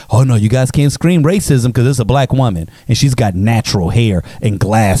white guy. Oh, no, you guys can't scream racism because it's a black woman and she's got natural hair and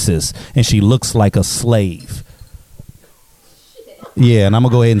glasses and she looks like a slave. Yeah, and I'm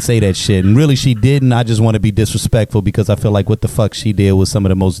going to go ahead and say that shit. And really, she didn't. I just want to be disrespectful because I feel like what the fuck she did was some of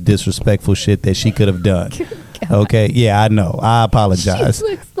the most disrespectful shit that she could have done. Okay, yeah, I know. I apologize. She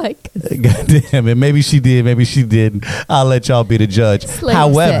looks like God damn it. Maybe she did, maybe she didn't. I'll let y'all be the judge.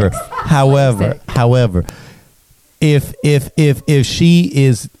 However, if she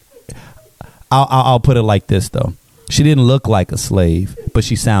is, I'll put it like this though. She didn't look like a slave, but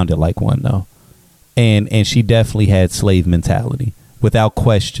she sounded like one though, and she definitely had slave mentality without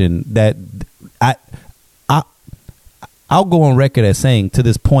question. That I'll go on record as saying to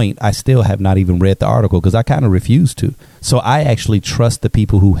this point, I still have not even read the article because I kind of refuse to. So I actually trust the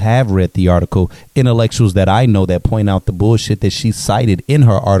people who have read the article, intellectuals that I know that point out the bullshit that she cited in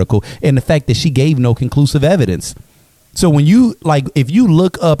her article and the fact that she gave no conclusive evidence. So when you if you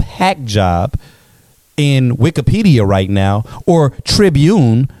look up hack job in Wikipedia right now or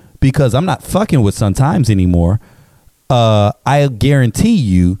Tribune, because I'm not fucking with Sun Times anymore, I guarantee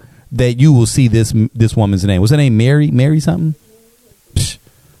you that you will see this woman's name. What's her name? Mary something?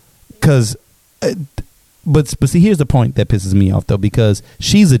 Because, but see, here's the point that pisses me off though, because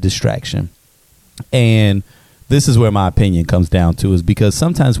she's a distraction, and this is where my opinion comes down to, is because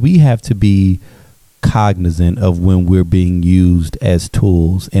sometimes we have to be cognizant of when we're being used as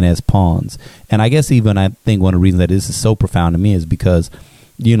tools and as pawns. And I guess even I think one of the reasons that this is so profound to me is because,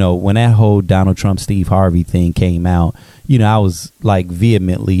 you know, when that whole Donald Trump, Steve Harvey thing came out, you know, I was like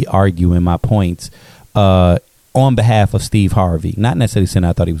vehemently arguing my points on behalf of Steve Harvey. Not necessarily saying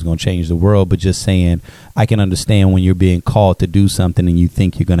I thought he was going to change the world, but just saying I can understand when you're being called to do something and you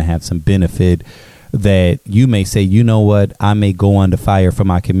think you're going to have some benefit, that you may say, you know what, I may go under fire for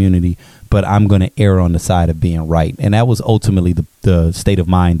my community, but I'm going to err on the side of being right. And that was ultimately the state of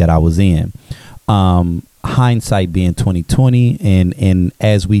mind that I was in. Hindsight being 2020, and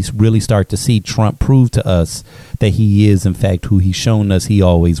as we really start to see Trump prove to us that he is in fact who he's shown us he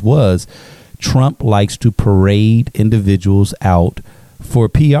always was, Trump likes to parade individuals out for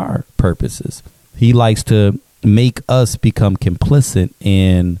PR purposes. He likes to make us become complicit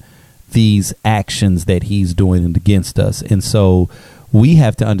in these actions that he's doing against us. And so we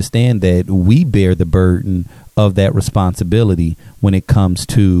have to understand that we bear the burden of that responsibility when it comes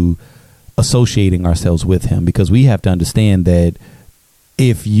to associating ourselves with him, because we have to understand that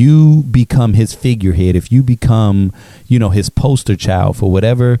if you become his figurehead, if you become, you know, his poster child for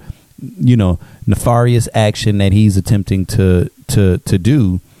whatever, you know, nefarious action that he's attempting to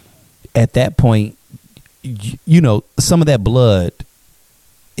do, at that point, you know, some of that blood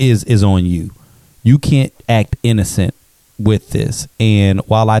is on you. You can't act innocent with this. And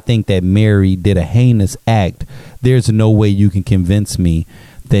while I think that Mary did a heinous act, there's no way you can convince me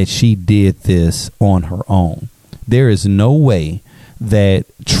that she did this on her own. There is no way that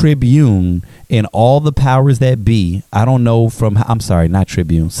Tribune and all the powers that be, I don't know from, I'm sorry, not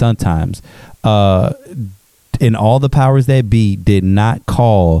Tribune, Sun Times, and all the powers that be did not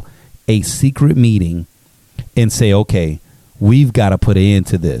call a secret meeting and say, okay, we've got to put an end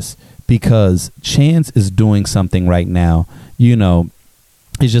to this, because Chance is doing something right now. You know,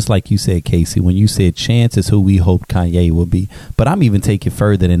 it's just like you said, Casey, when you said Chance is who we hoped Kanye will be. But I'm even taking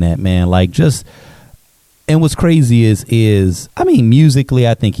further than that, man. Like, just, and what's crazy is, I mean, musically,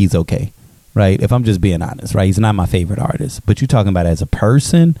 I think he's okay, right? If I'm just being honest, right? He's not my favorite artist. But you're talking about as a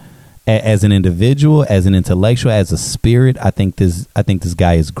person, as an individual, as an intellectual, as a spirit, I think this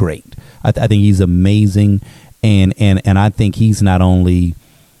guy is great. I think he's amazing. And I think he's not only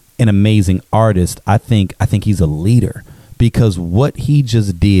an amazing artist, I think he's a leader. Because what he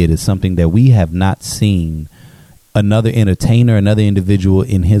just did is something that we have not seen another entertainer, another individual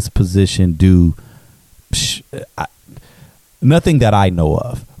in his position do. Nothing that I know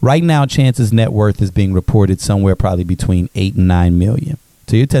of. Right now, Chance's net worth is being reported somewhere probably between 8 and 9 million.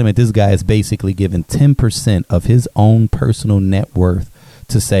 So you're telling me this guy is basically given 10% of his own personal net worth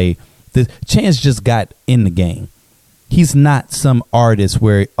to say, this Chance just got in the game. He's not some artist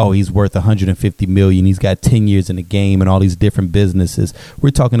where, oh, he's worth 150 million. He's got 10 years in the game and all these different businesses.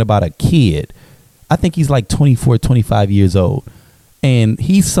 We're talking about a kid. I think he's like 24, 25 years old. And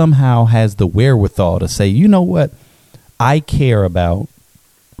he somehow has the wherewithal to say, you know what? I care about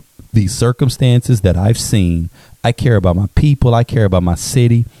these circumstances that I've seen. I care about my people. I care about my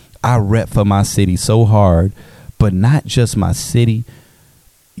city. I rep for my city so hard, but not just my city,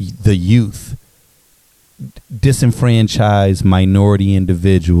 the youth, disenfranchised minority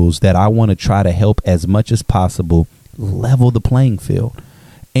individuals that I want to try to help as much as possible level the playing field.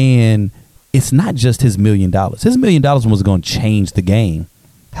 And it's not just his $1 million. His $1 million was going to change the game.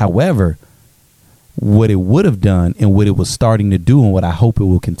 However, what it would have done and what it was starting to do and what I hope it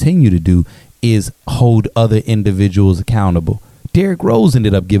will continue to do is hold other individuals accountable. Derrick Rose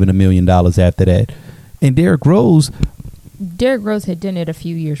ended up giving $1 million after that. And Derrick Rose had done it a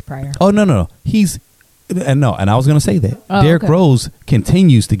few years prior. Oh, no. And I was going to say that. Derrick Rose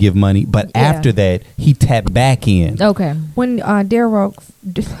continues to give money, but after that, he tapped back in. Okay. When Derrick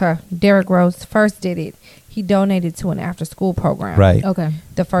Rose first did it, he donated to an after school program. Right. Okay.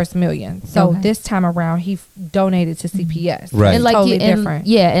 The first $1 million. So this time around, he donated to CPS. Right. And like totally you, and, different.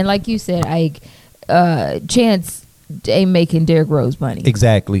 yeah, and like you said, Chance ain't making Derrick Rose money.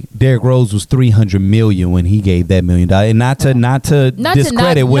 Exactly. Derrick Rose was $300 million when he gave that $1 million, and not to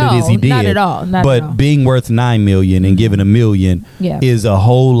discredit what it is he did. Not at all. But being worth $9 million and giving $1 million is a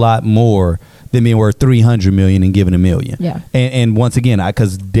whole lot more than being worth $300 million and giving $1 million. Yeah. And once again,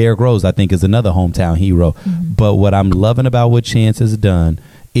 because Derrick Rose, I think, is another hometown hero. Mm-hmm. But what I'm loving about what Chance has done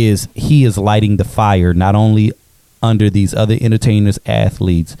is he is lighting the fire not only under these other entertainers,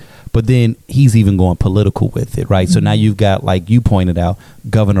 athletes, but then he's even going political with it, right? Mm-hmm. So now you've got, like you pointed out,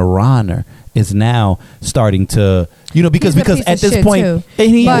 Governor Rauner is now starting to, because at this point, and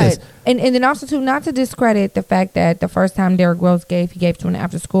he is. And then also, too, not to discredit the fact that the first time Derrick Rose he gave to an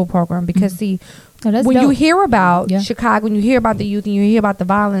after-school program. Because, when dope. You hear about Chicago, when you hear about the youth and you hear about the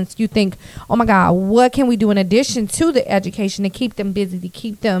violence, you think, oh, my God, what can we do in addition to the education to keep them busy, to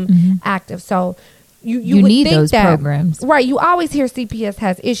keep them active? So you would need think those that, programs. Right. You always hear CPS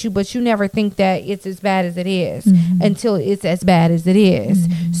has issue, but you never think that it's as bad as it is until it's as bad as it is.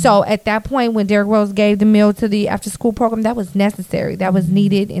 So at that point, when Derrick Rose gave the meal to the after school program, that was necessary. That was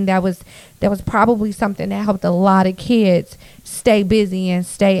needed. And that was probably something that helped a lot of kids stay busy and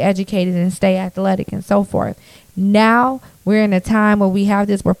stay educated and stay athletic and so forth. Now we're in a time where we have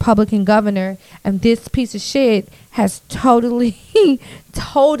this Republican governor, and this piece of shit has totally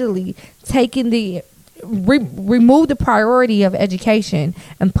taken the remove the priority of education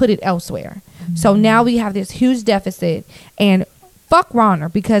and put it elsewhere. So now we have this huge deficit, and fuck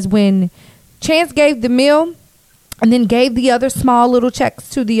Rauner, because when Chance gave the meal and then gave the other small little checks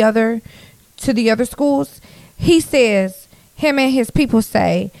to the other schools, he says, him and his people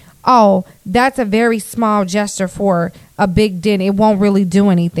say, oh, that's a very small gesture for a big dent. It won't really do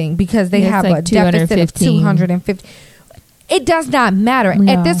anything because they have like a deficit of 250. It does not matter.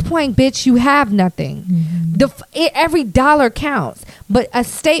 No. At this point, bitch, you have nothing. Every dollar counts. But a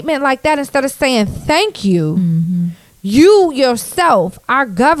statement like that, instead of saying thank you, you yourself, our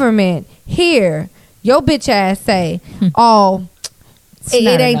government here, your bitch ass say, oh,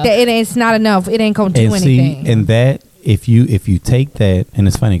 it's not enough. It ain't gonna do anything. And that, if you take that, and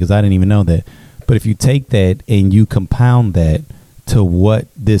it's funny because I didn't even know that, but if you take that and you compound that to what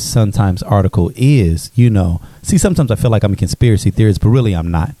this Sun-Times article is, see, sometimes I feel like I'm a conspiracy theorist, but really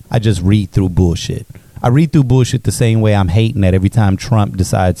I'm not. I just read through bullshit. I read through bullshit the same way I'm hating that every time Trump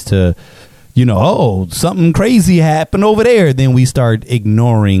decides to, something crazy happened over there, then we start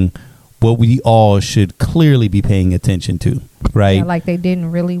ignoring what we all should clearly be paying attention to, right? Yeah, like they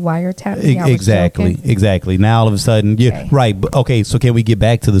didn't really wiretap me. Exactly. Now all of a sudden, right. Okay, so can we get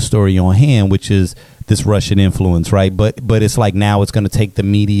back to the story on hand, which is this Russian influence, right? But it's like now it's going to take the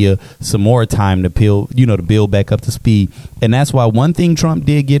media some more time to build back up to speed, and that's why one thing Trump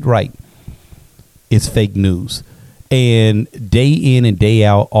did get right is fake news. And day in and day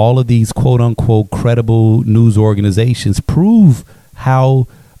out, all of these quote unquote credible news organizations prove how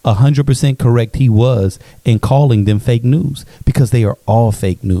 100% correct he was in calling them fake news, because they are all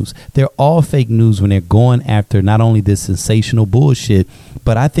fake news. They're all fake news when they're going after not only this sensational bullshit,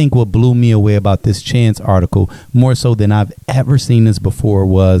 but I think what blew me away about this Chance article, more so than I've ever seen this before,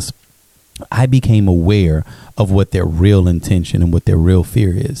 was I became aware of what their real intention and what their real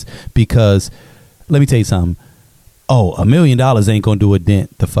fear is. Because let me tell you something. Oh, $1 million ain't gonna do a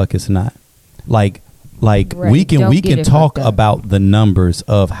dent. The fuck it's not. Like right. we can talk about the numbers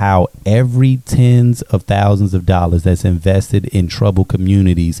of how every tens of thousands of dollars that's invested in troubled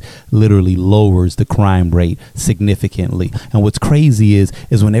communities literally lowers the crime rate significantly. And what's crazy is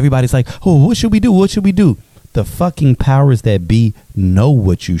when everybody's like, oh, what should we do? What should we do? The fucking powers that be know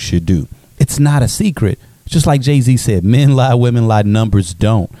what you should do. It's not a secret. Just like Jay-Z said, men lie, women lie, numbers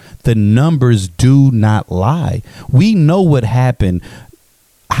don't. The numbers do not lie. We know what happened,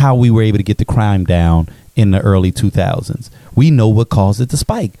 how we were able to get the crime down in the early 2000s. We know what caused it to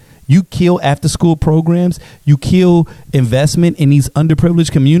spike. You kill after school programs, you kill investment in these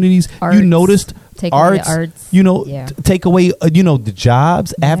underprivileged communities. Arts. You noticed take arts, take away, the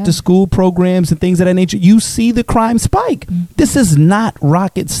jobs, after school programs and things of that nature. You see the crime spike. This is not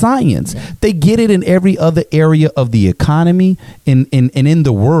rocket science. They get it in every other area of the economy and in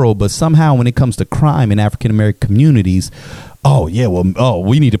the world. But somehow when it comes to crime in African-American communities,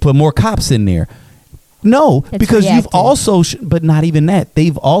 we need to put more cops in there. No, it's because reactive. You've also, but not even that.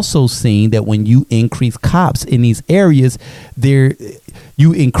 They've also seen that when you increase cops in these areas,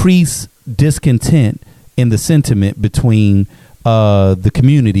 you increase discontent in the sentiment between the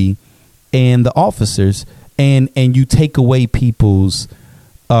community and the officers, and you take away people's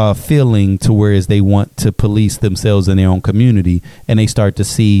feeling to whereas they want to police themselves in their own community, and they start to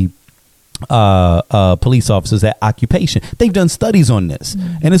see police officers at occupation. They've done studies on this,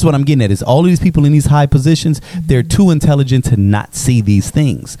 and that's what I'm getting at, is all of these people in these high positions, they're too intelligent to not see these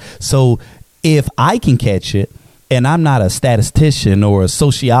things. So if I can catch it, and I'm not a statistician or a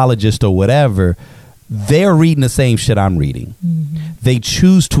sociologist or whatever, they're reading the same shit I'm reading. They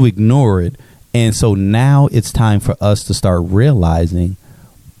choose to ignore it. And so now it's time for us to start realizing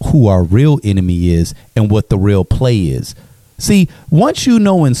who our real enemy is and what the real play is. See, once you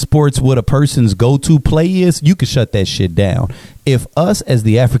know in sports what a person's go-to play is, you can shut that shit down. If us as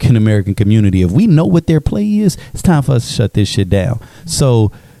the African American community, if we know what their play is, it's time for us to shut this shit down.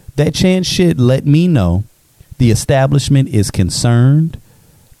 So that Chance shit let me know the establishment is concerned,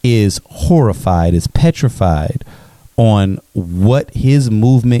 is horrified, is petrified on what his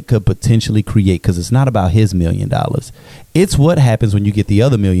movement could potentially create, because it's not about his $1 million. It's what happens when you get the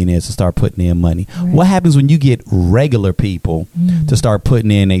other millionaires to start putting in money. Right. What happens when you get regular people to start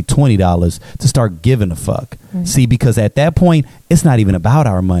putting in a $20 to start giving a fuck? Right. See, because at that point, it's not even about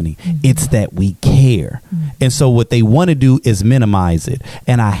our money. It's that we care. And so what they want to do is minimize it.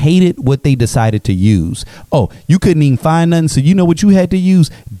 And I hated what they decided to use. Oh, you couldn't even find nothing, so you know what you had to use?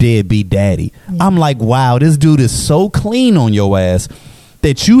 Deadbeat daddy. I'm like, wow, this dude is so clean on your ass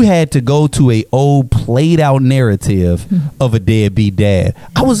that you had to go to a old played out narrative of a deadbeat dad.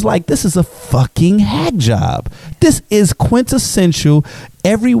 I was like, this is a fucking hack job. This is quintessential.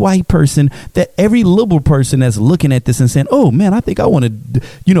 Every white person, that every liberal person that's looking at this and saying, oh man, I think I want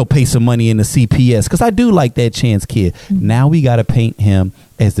to, pay some money in the CPS because I do like that Chance kid. Now we got to paint him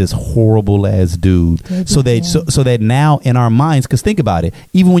as this horrible ass dude, so that now in our minds, because think about it,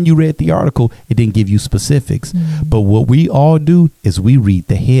 even when you read the article, it didn't give you specifics, but what we all do is we read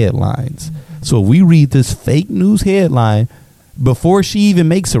the headlines. So if we read this fake news headline before she even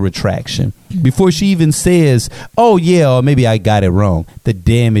makes a retraction, before she even says, oh yeah, or maybe I got it wrong, the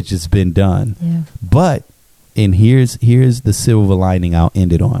damage has been done. But, and here's the silver lining I'll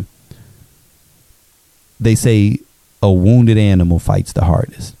end it on. They say a wounded animal fights the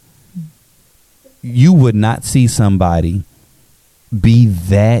hardest. You would not see somebody be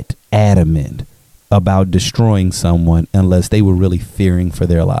that adamant about destroying someone unless they were really fearing for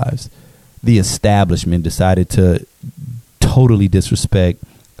their lives. The establishment decided to totally disrespect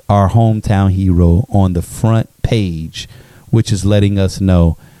our hometown hero on the front page, which is letting us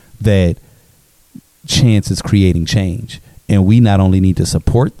know that Chance is creating change. And we not only need to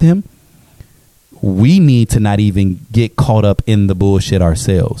support them, we need to not even get caught up in the bullshit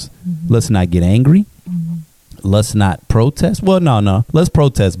ourselves. Let's not get angry. Let's not protest. Well, no. Let's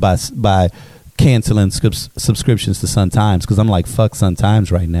protest by canceling subscriptions to Sun Times, because I'm like, fuck Sun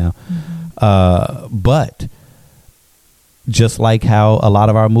Times right now. But just like how a lot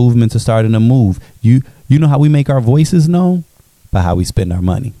of our movements are starting to move, you know how we make our voices known? By how we spend our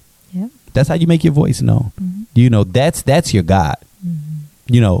money. Yeah. That's how you make your voice known. That's your God.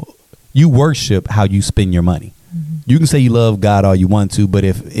 You worship how you spend your money. You can say you love God all you want to, but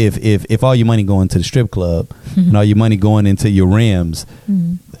if all your money going to the strip club and all your money going into your rims,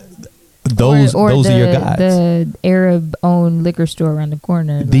 those are your gods. The Arab-owned liquor store around the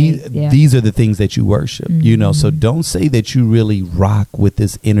corner. These are the things that you worship. So don't say that you really rock with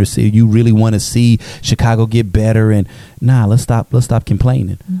this inner city. You really want to see Chicago get better, and let's stop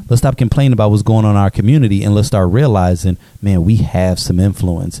complaining. Let's stop complaining about what's going on in our community, and let's start realizing, man, we have some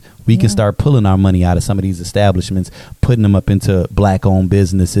influence. We can start pulling our money out of some of these establishments, putting them up into black-owned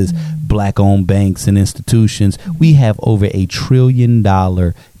businesses, black-owned banks and institutions. We have over $1 trillion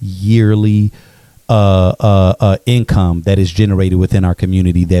yearly income that is generated within our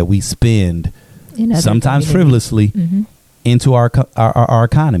community that we spend, sometimes frivolously, into our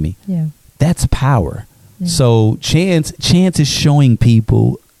economy. That's power. So Chance is showing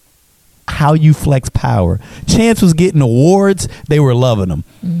people how you flex power. Chance was getting awards, they were loving him.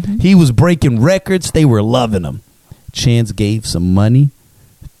 He was breaking records, they were loving him. Chance gave some money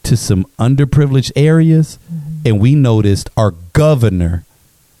to some underprivileged areas, and we noticed our governor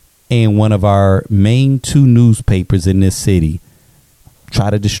and one of our main 2 newspapers in this city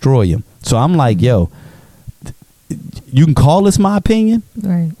try to destroy him. So I'm like, yo, you can call this my opinion,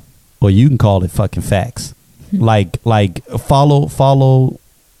 right, or you can call it fucking facts. like follow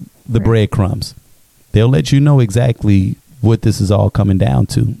the breadcrumbs. They'll let you know exactly what this is all coming down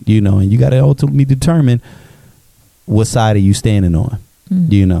to, and you got to ultimately determine what side are you standing on,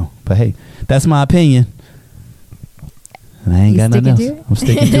 But hey, that's my opinion. And I ain't got nothing else. I'm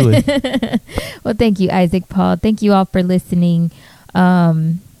sticking to it. Well, thank you, Isaac Paul. Thank you all for listening.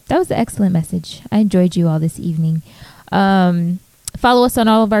 That was an excellent message. I enjoyed you all this evening. Follow us on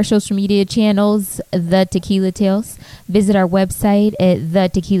all of our social media channels, The Tequila Tales. Visit our website at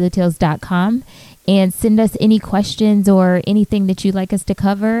thetequilatales.com and send us any questions or anything that you'd like us to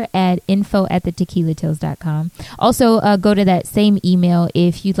cover at info@thetequilatales.com. Also, go to that same email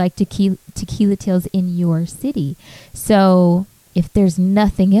if you'd like Tequila Tales in your city. So if there's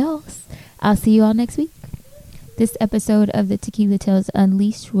nothing else, I'll see you all next week. This episode of the Tequila Tales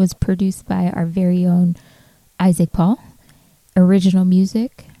Unleashed was produced by our very own Isaac Paul. Original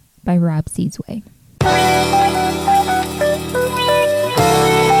music by Rob Seedsway.